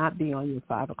that will not be on your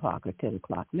 5 o'clock or 10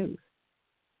 o'clock news.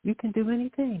 You can do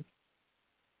anything.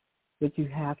 But you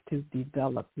have to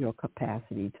develop your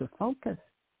capacity to focus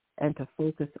and to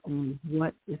focus on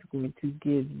what is going to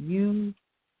give you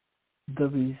the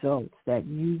results that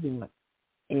you want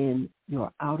in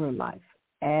your outer life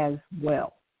as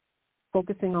well.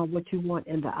 Focusing on what you want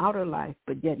in the outer life,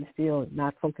 but yet still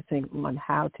not focusing on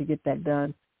how to get that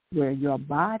done where your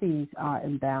bodies are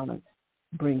imbalanced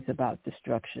brings about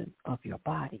destruction of your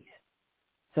bodies.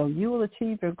 So you will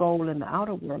achieve your goal in the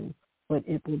outer world, but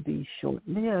it will be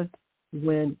short-lived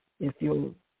if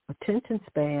your attention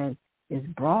span is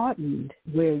broadened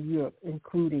where you're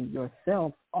including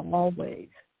yourself always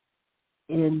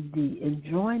in the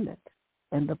enjoyment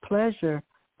and the pleasure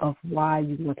of why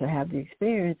you want to have the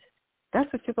experience.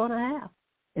 That's what you're going to have,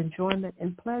 enjoyment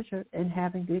and pleasure in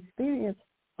having the experience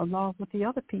along with the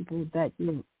other people that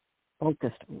you're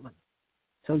focused on.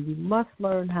 So you must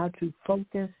learn how to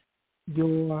focus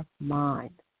your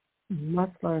mind. You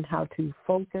must learn how to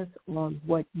focus on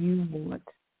what you want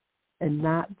and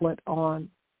not what on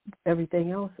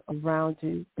everything else around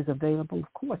you is available.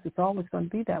 Of course, it's always going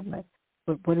to be that way.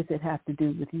 But what does it have to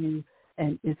do with you?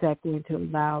 And is that going to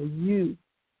allow you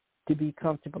to be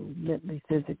comfortable mentally,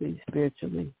 physically,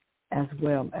 spiritually, as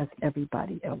well as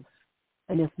everybody else?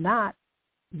 And if not,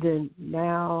 then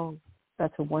now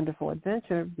that's a wonderful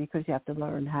adventure because you have to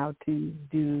learn how to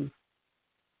do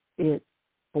it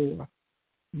for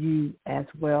you as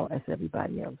well as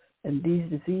everybody else. And these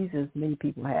diseases many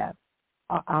people have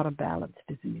are out of balance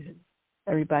diseases.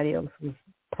 Everybody else was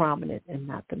prominent and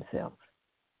not themselves.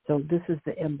 So this is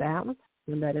the imbalance.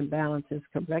 When that imbalance is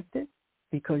corrected,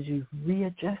 because you've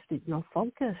readjusted your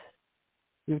focus,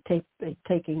 you're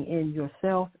taking in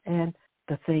yourself and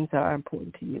the things that are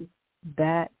important to you.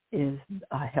 That is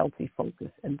a healthy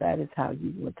focus, and that is how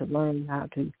you want to learn how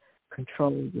to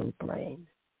control your brain.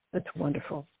 That's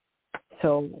wonderful.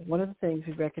 So one of the things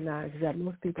we recognize is that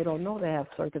most people don't know they have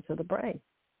circuits of the brain,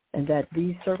 and that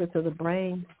these circuits of the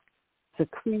brain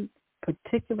secrete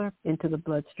particular into the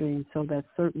bloodstream so that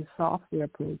certain software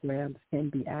programs can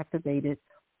be activated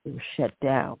or shut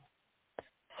down.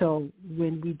 So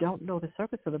when we don't know the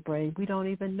circuits of the brain, we don't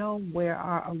even know where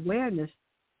our awareness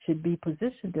should be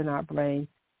positioned in our brain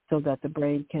so that the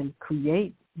brain can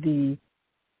create the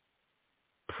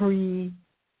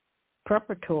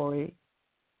preparatory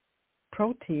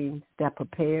protein that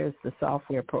prepares the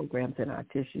software programs in our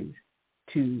tissues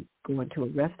to go into a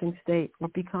resting state or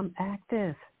become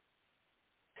active.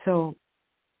 So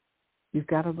you've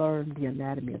got to learn the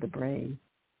anatomy of the brain.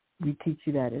 We teach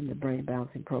you that in the brain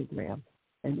balancing program.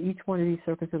 And each one of these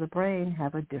circuits of the brain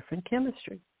have a different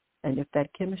chemistry. And if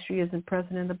that chemistry isn't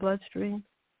present in the bloodstream,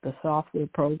 the software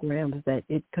programs that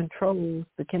it controls,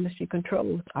 the chemistry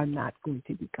controls, are not going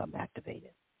to become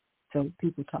activated. So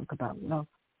people talk about, well,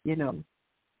 you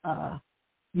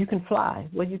can fly.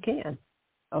 Well, you can,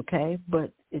 okay?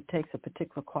 But it takes a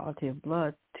particular quality of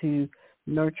blood to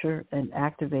nurture and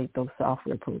activate those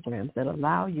software programs that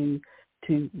allow you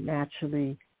to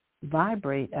naturally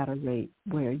vibrate at a rate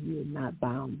where you're not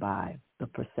bound by the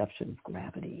perception of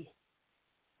gravity.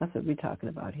 That's what we're talking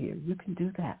about here. You can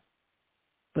do that.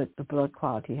 But the blood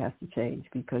quality has to change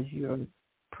because you're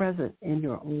present in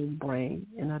your own brain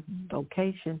in a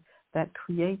location that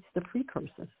creates the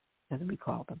precursors, as we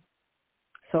call them.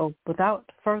 So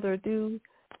without further ado,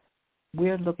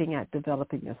 we're looking at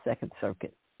developing a second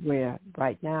circuit where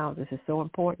right now this is so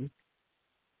important.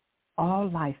 All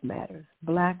life matters.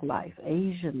 Black life,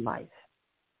 Asian life,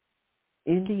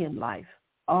 Indian life,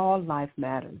 all life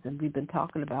matters. And we've been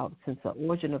talking about since the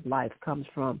origin of life comes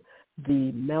from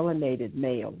the melanated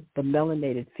male, the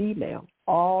melanated female.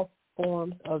 All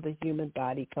forms of the human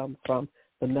body come from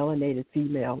the melanated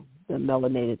female, the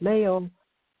melanated male.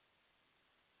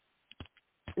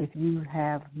 If you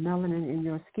have melanin in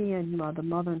your skin, you are the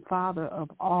mother and father of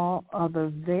all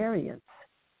other variants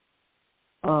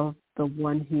of the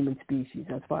one human species.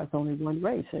 That's why it's only one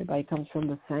race. Everybody comes from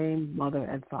the same mother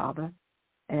and father.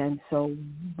 And so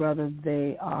whether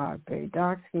they are very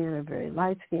dark-skinned or very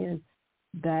light-skinned,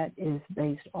 that is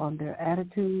based on their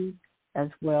attitude as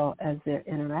well as their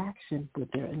interaction with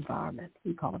their environment.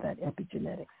 We call that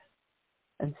epigenetics.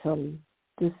 And so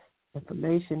this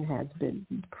information has been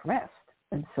repressed.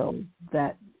 And so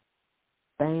that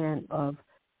span of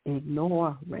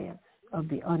ignorance of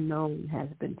the unknown has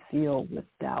been filled with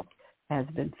doubt, has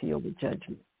been filled with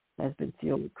judgment, has been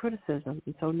filled with criticism.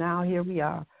 And so now here we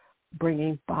are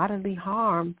bringing bodily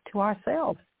harm to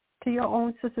ourselves, to your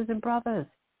own sisters and brothers.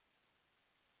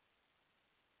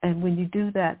 And when you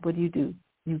do that, what do?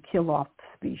 You kill off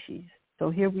the species. So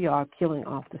here we are killing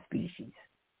off the species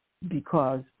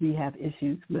because we have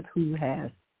issues with who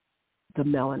has the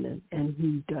melanin and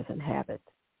who doesn't have it.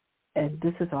 And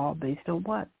this is all based on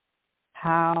what?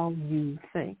 How you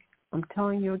think. I'm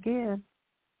telling you again,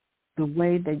 the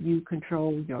way that you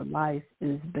control your life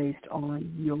is based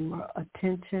on your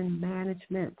attention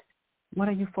management. What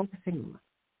are you focusing on?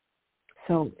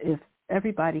 So if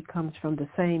everybody comes from the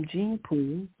same gene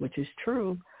pool, which is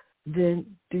true, then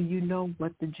do you know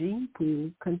what the gene pool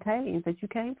contains that you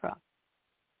came from?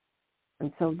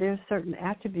 And so there's certain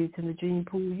attributes in the gene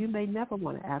pool you may never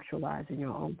want to actualize in your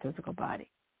own physical body.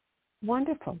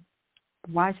 Wonderful.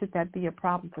 Why should that be a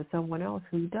problem for someone else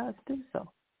who does do so?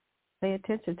 Pay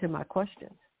attention to my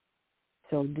questions.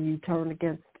 So do you turn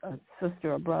against a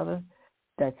sister or brother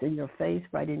that's in your face,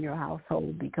 right in your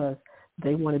household, because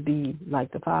they want to be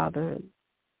like the father and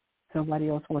somebody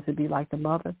else wants to be like the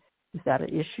mother? Is that an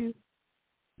issue?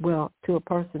 Well, to a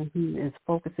person who is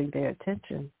focusing their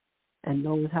attention and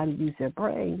knows how to use their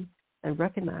brain and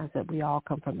recognize that we all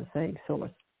come from the same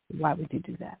source, why would you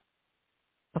do that?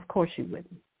 Of course you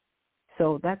wouldn't.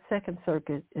 So that second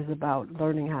circuit is about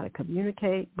learning how to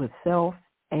communicate with self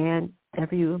and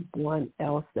everyone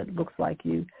else that looks like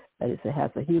you, that is, it has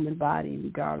a human body,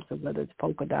 regardless of whether it's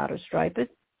polka dot or striped,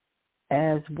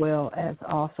 as well as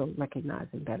also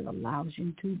recognizing that it allows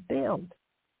you to build.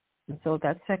 And so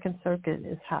that second circuit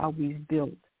is how we've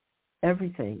built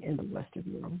everything in the Western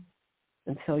world.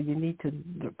 And so you need to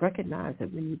recognize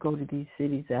that when you go to these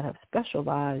cities that have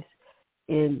specialized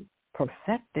in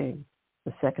perfecting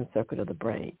the second circuit of the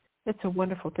brain. It's a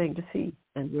wonderful thing to see.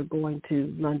 And we're going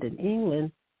to London,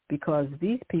 England, because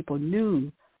these people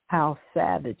knew how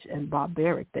savage and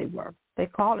barbaric they were. They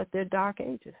called it their dark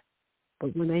ages.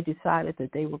 But when they decided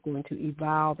that they were going to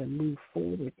evolve and move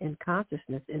forward in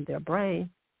consciousness in their brain,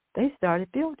 they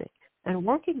started building and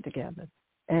working together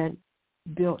and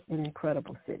built an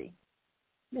incredible city,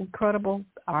 incredible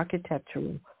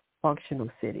architectural, functional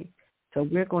city. So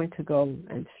we're going to go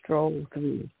and stroll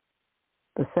through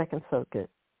the second circuit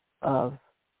of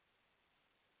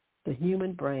the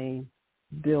human brain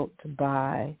built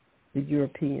by the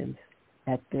Europeans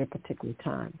at their particular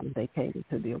time when they came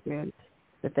into the awareness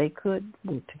that they could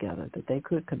work together, that they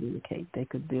could communicate, they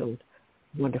could build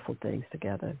wonderful things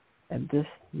together. And this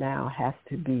now has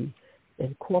to be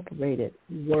incorporated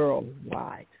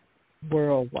worldwide.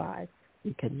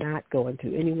 We cannot go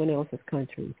into anyone else's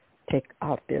country, take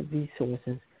out their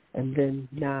resources, and then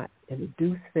not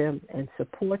introduce them and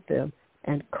support them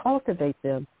and cultivate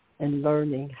them in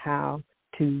learning how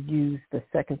to use the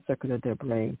second circuit of their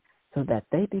brain so that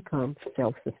they become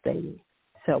self-sustaining,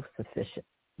 self-sufficient,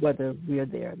 whether we're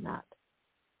there or not.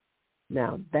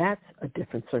 Now, that's a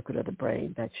different circuit of the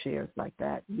brain that shares like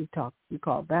that. We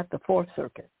call that the fourth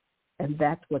circuit, and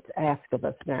that's what's asked of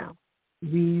us now.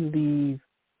 We leave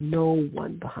no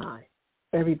one behind.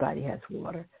 Everybody has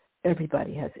water.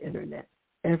 Everybody has internet.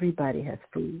 Everybody has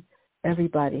food.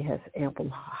 Everybody has ample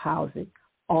housing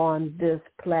on this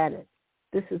planet.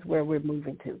 This is where we're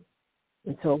moving to.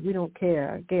 And so we don't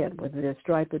care, again, whether they're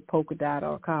striped, polka dot,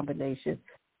 or a combination.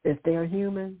 If they're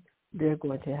human, they're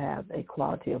going to have a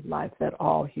quality of life that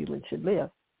all humans should live.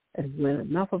 And when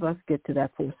enough of us get to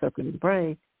that fourth circuit of the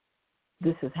brain,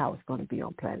 this is how it's going to be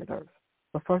on planet Earth.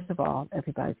 But first of all,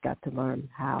 everybody's got to learn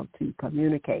how to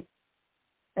communicate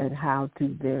and how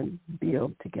to then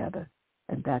build together.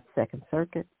 And that's second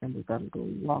circuit, and we're going to go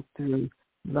walk through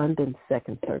London's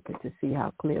second circuit to see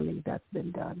how clearly that's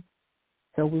been done.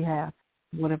 So we have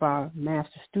one of our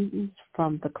master students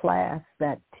from the class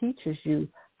that teaches you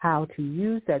how to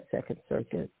use that second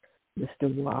circuit,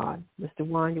 Mr. Juan. Mr.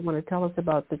 Juan, you want to tell us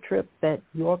about the trip that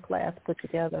your class put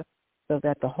together so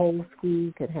that the whole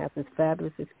school can have this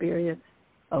fabulous experience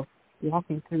of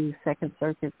walking through second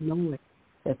circuit, knowing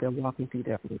that they're walking through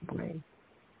their own brain.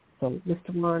 So,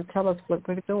 Mr. Juan, tell us what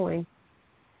we're doing.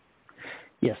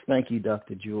 Yes, thank you,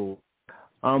 Dr. Jewel.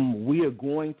 We are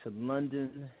going to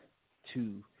London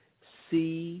to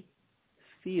see,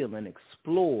 feel, and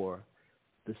explore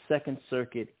the second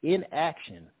circuit in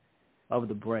action of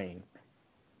the brain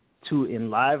to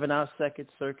enliven our second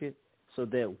circuit so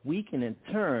that we can in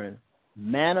turn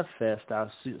manifest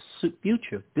our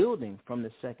future building from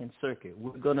the second circuit.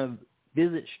 We're going to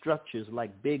visit structures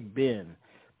like Big Ben,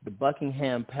 the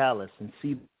Buckingham Palace, and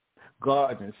see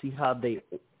gardens, see how they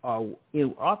are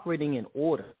operating in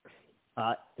order,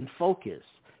 in focus.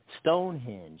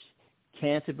 Stonehenge,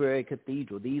 Canterbury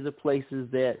Cathedral, these are places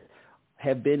that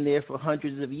have been there for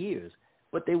hundreds of years,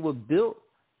 but they were built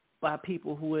by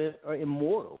people who are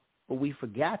immortal. But we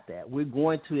forgot that. We're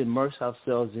going to immerse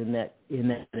ourselves in that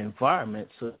environment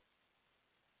so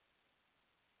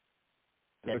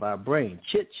that our brain.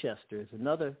 Chichester is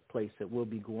another place that we'll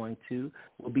be going to.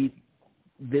 We'll be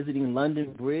visiting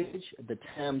London Bridge, the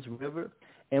Thames River,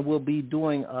 and we'll be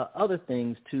doing other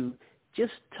things to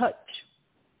just touch,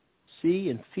 see,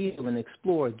 and feel and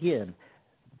explore again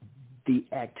the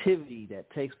activity that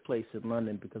takes place in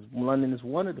London, because London is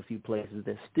one of the few places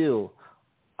that still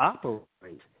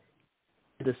operates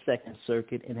the second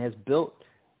circuit and has built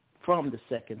from the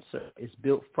second circuit. It's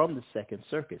built from the second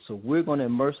circuit. So we're going to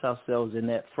immerse ourselves in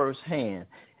that firsthand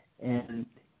and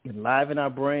enliven our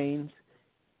brains,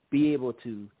 be able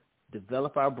to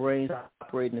develop our brains,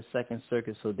 operate in the second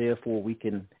circuit, so therefore we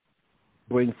can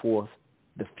bring forth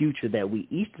the future that we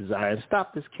each desire and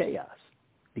stop this chaos,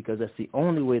 because that's the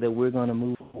only way that we're going to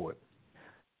move forward.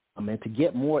 And to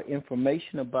get more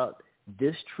information about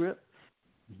this trip,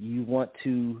 you want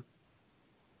to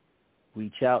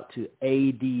reach out to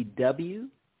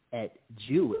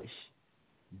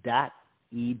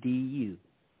adw@jewish.edu,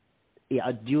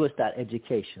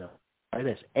 jewish.education. Right,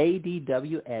 that's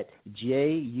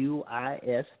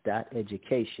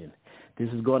adw@juis.education.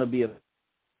 This is going to be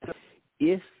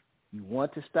if you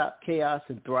want to stop chaos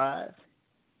and thrive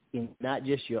in not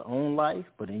just your own life,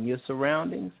 but in your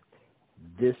surroundings,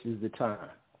 this is the time.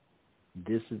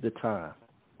 This is the time.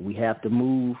 We have to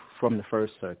move from the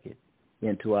first circuit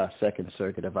into our second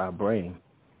circuit of our brain,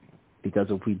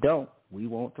 because if we don't, we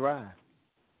won't thrive.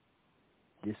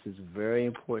 This is a very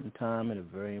important time and a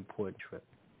very important trip.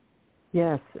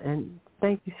 Yes, and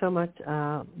thank you so much,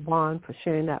 Juan, for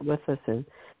sharing that with us. And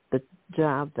the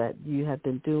job that you have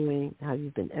been doing, how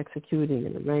you've been executing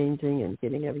and arranging and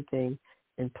getting everything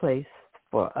in place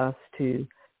for us to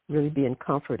really be in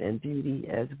comfort and beauty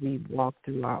as we walk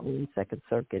through our own second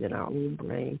circuit and our own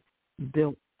brain,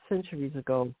 built centuries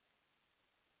ago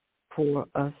for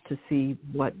us to see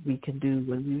what we can do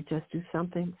when we just do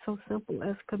something so simple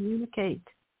as communicate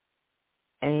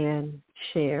and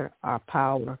share our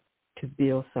power to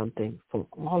build something for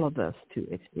all of us to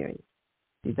experience.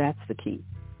 See, that's the key.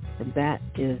 And that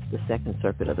is the second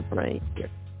circuit of the brain here.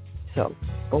 So,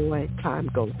 boy, time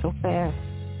goes so fast.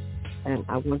 And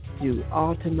I want you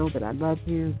all to know that I love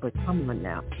you, but come on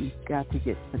now. You've got to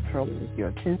get control of your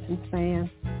attention span.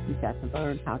 You've got to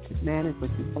learn how to manage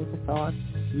what you focus on.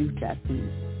 You've got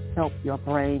to help your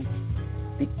brain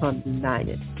become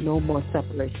united. No more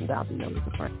separation down the middle of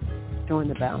the brain. Join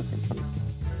the balancing process.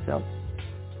 So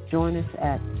join us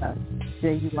at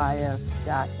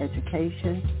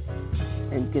juif.education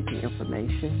and get the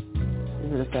information.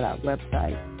 Visit us at our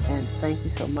website. And thank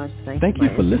you so much. Thank you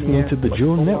for listening to the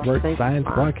Jewel Network Science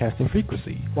Broadcasting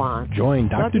Frequency. Join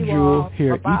Dr. Jewel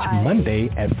here each Monday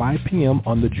at 5 p.m.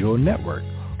 on the Jewel Network,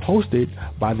 hosted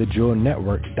by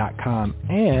thejewelnetwork.com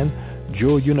and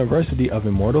Jewel University of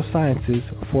Immortal Sciences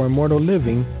for Immortal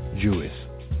Living, JUIS.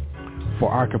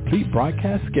 For our complete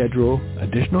broadcast schedule,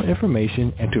 additional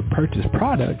information, and to purchase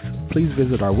products, please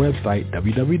visit our website,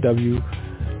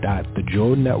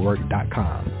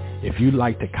 www.thejewelnetwork.com. If you'd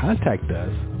like to contact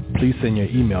us, please send your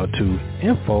email to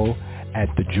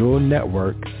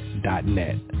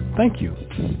info@thejewelnetwork.net. Thank you.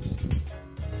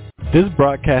 This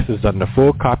broadcast is under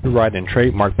full copyright and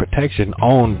trademark protection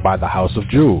owned by the House of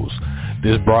Jewels.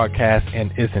 This broadcast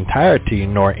in its entirety,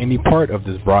 nor any part of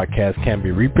this broadcast can be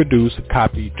reproduced,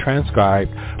 copied,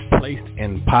 transcribed, placed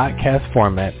in podcast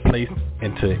format, placed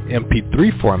into MP3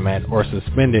 format, or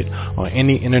suspended on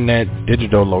any internet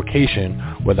digital location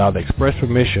without express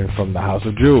permission from the House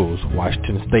of Jewels,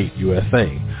 Washington State, USA.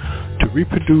 To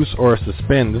reproduce or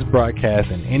suspend this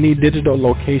broadcast in any digital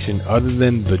location other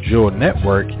than the Jewel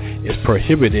Network is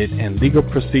prohibited, and legal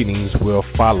proceedings will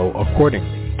follow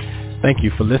accordingly. Thank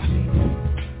you for listening.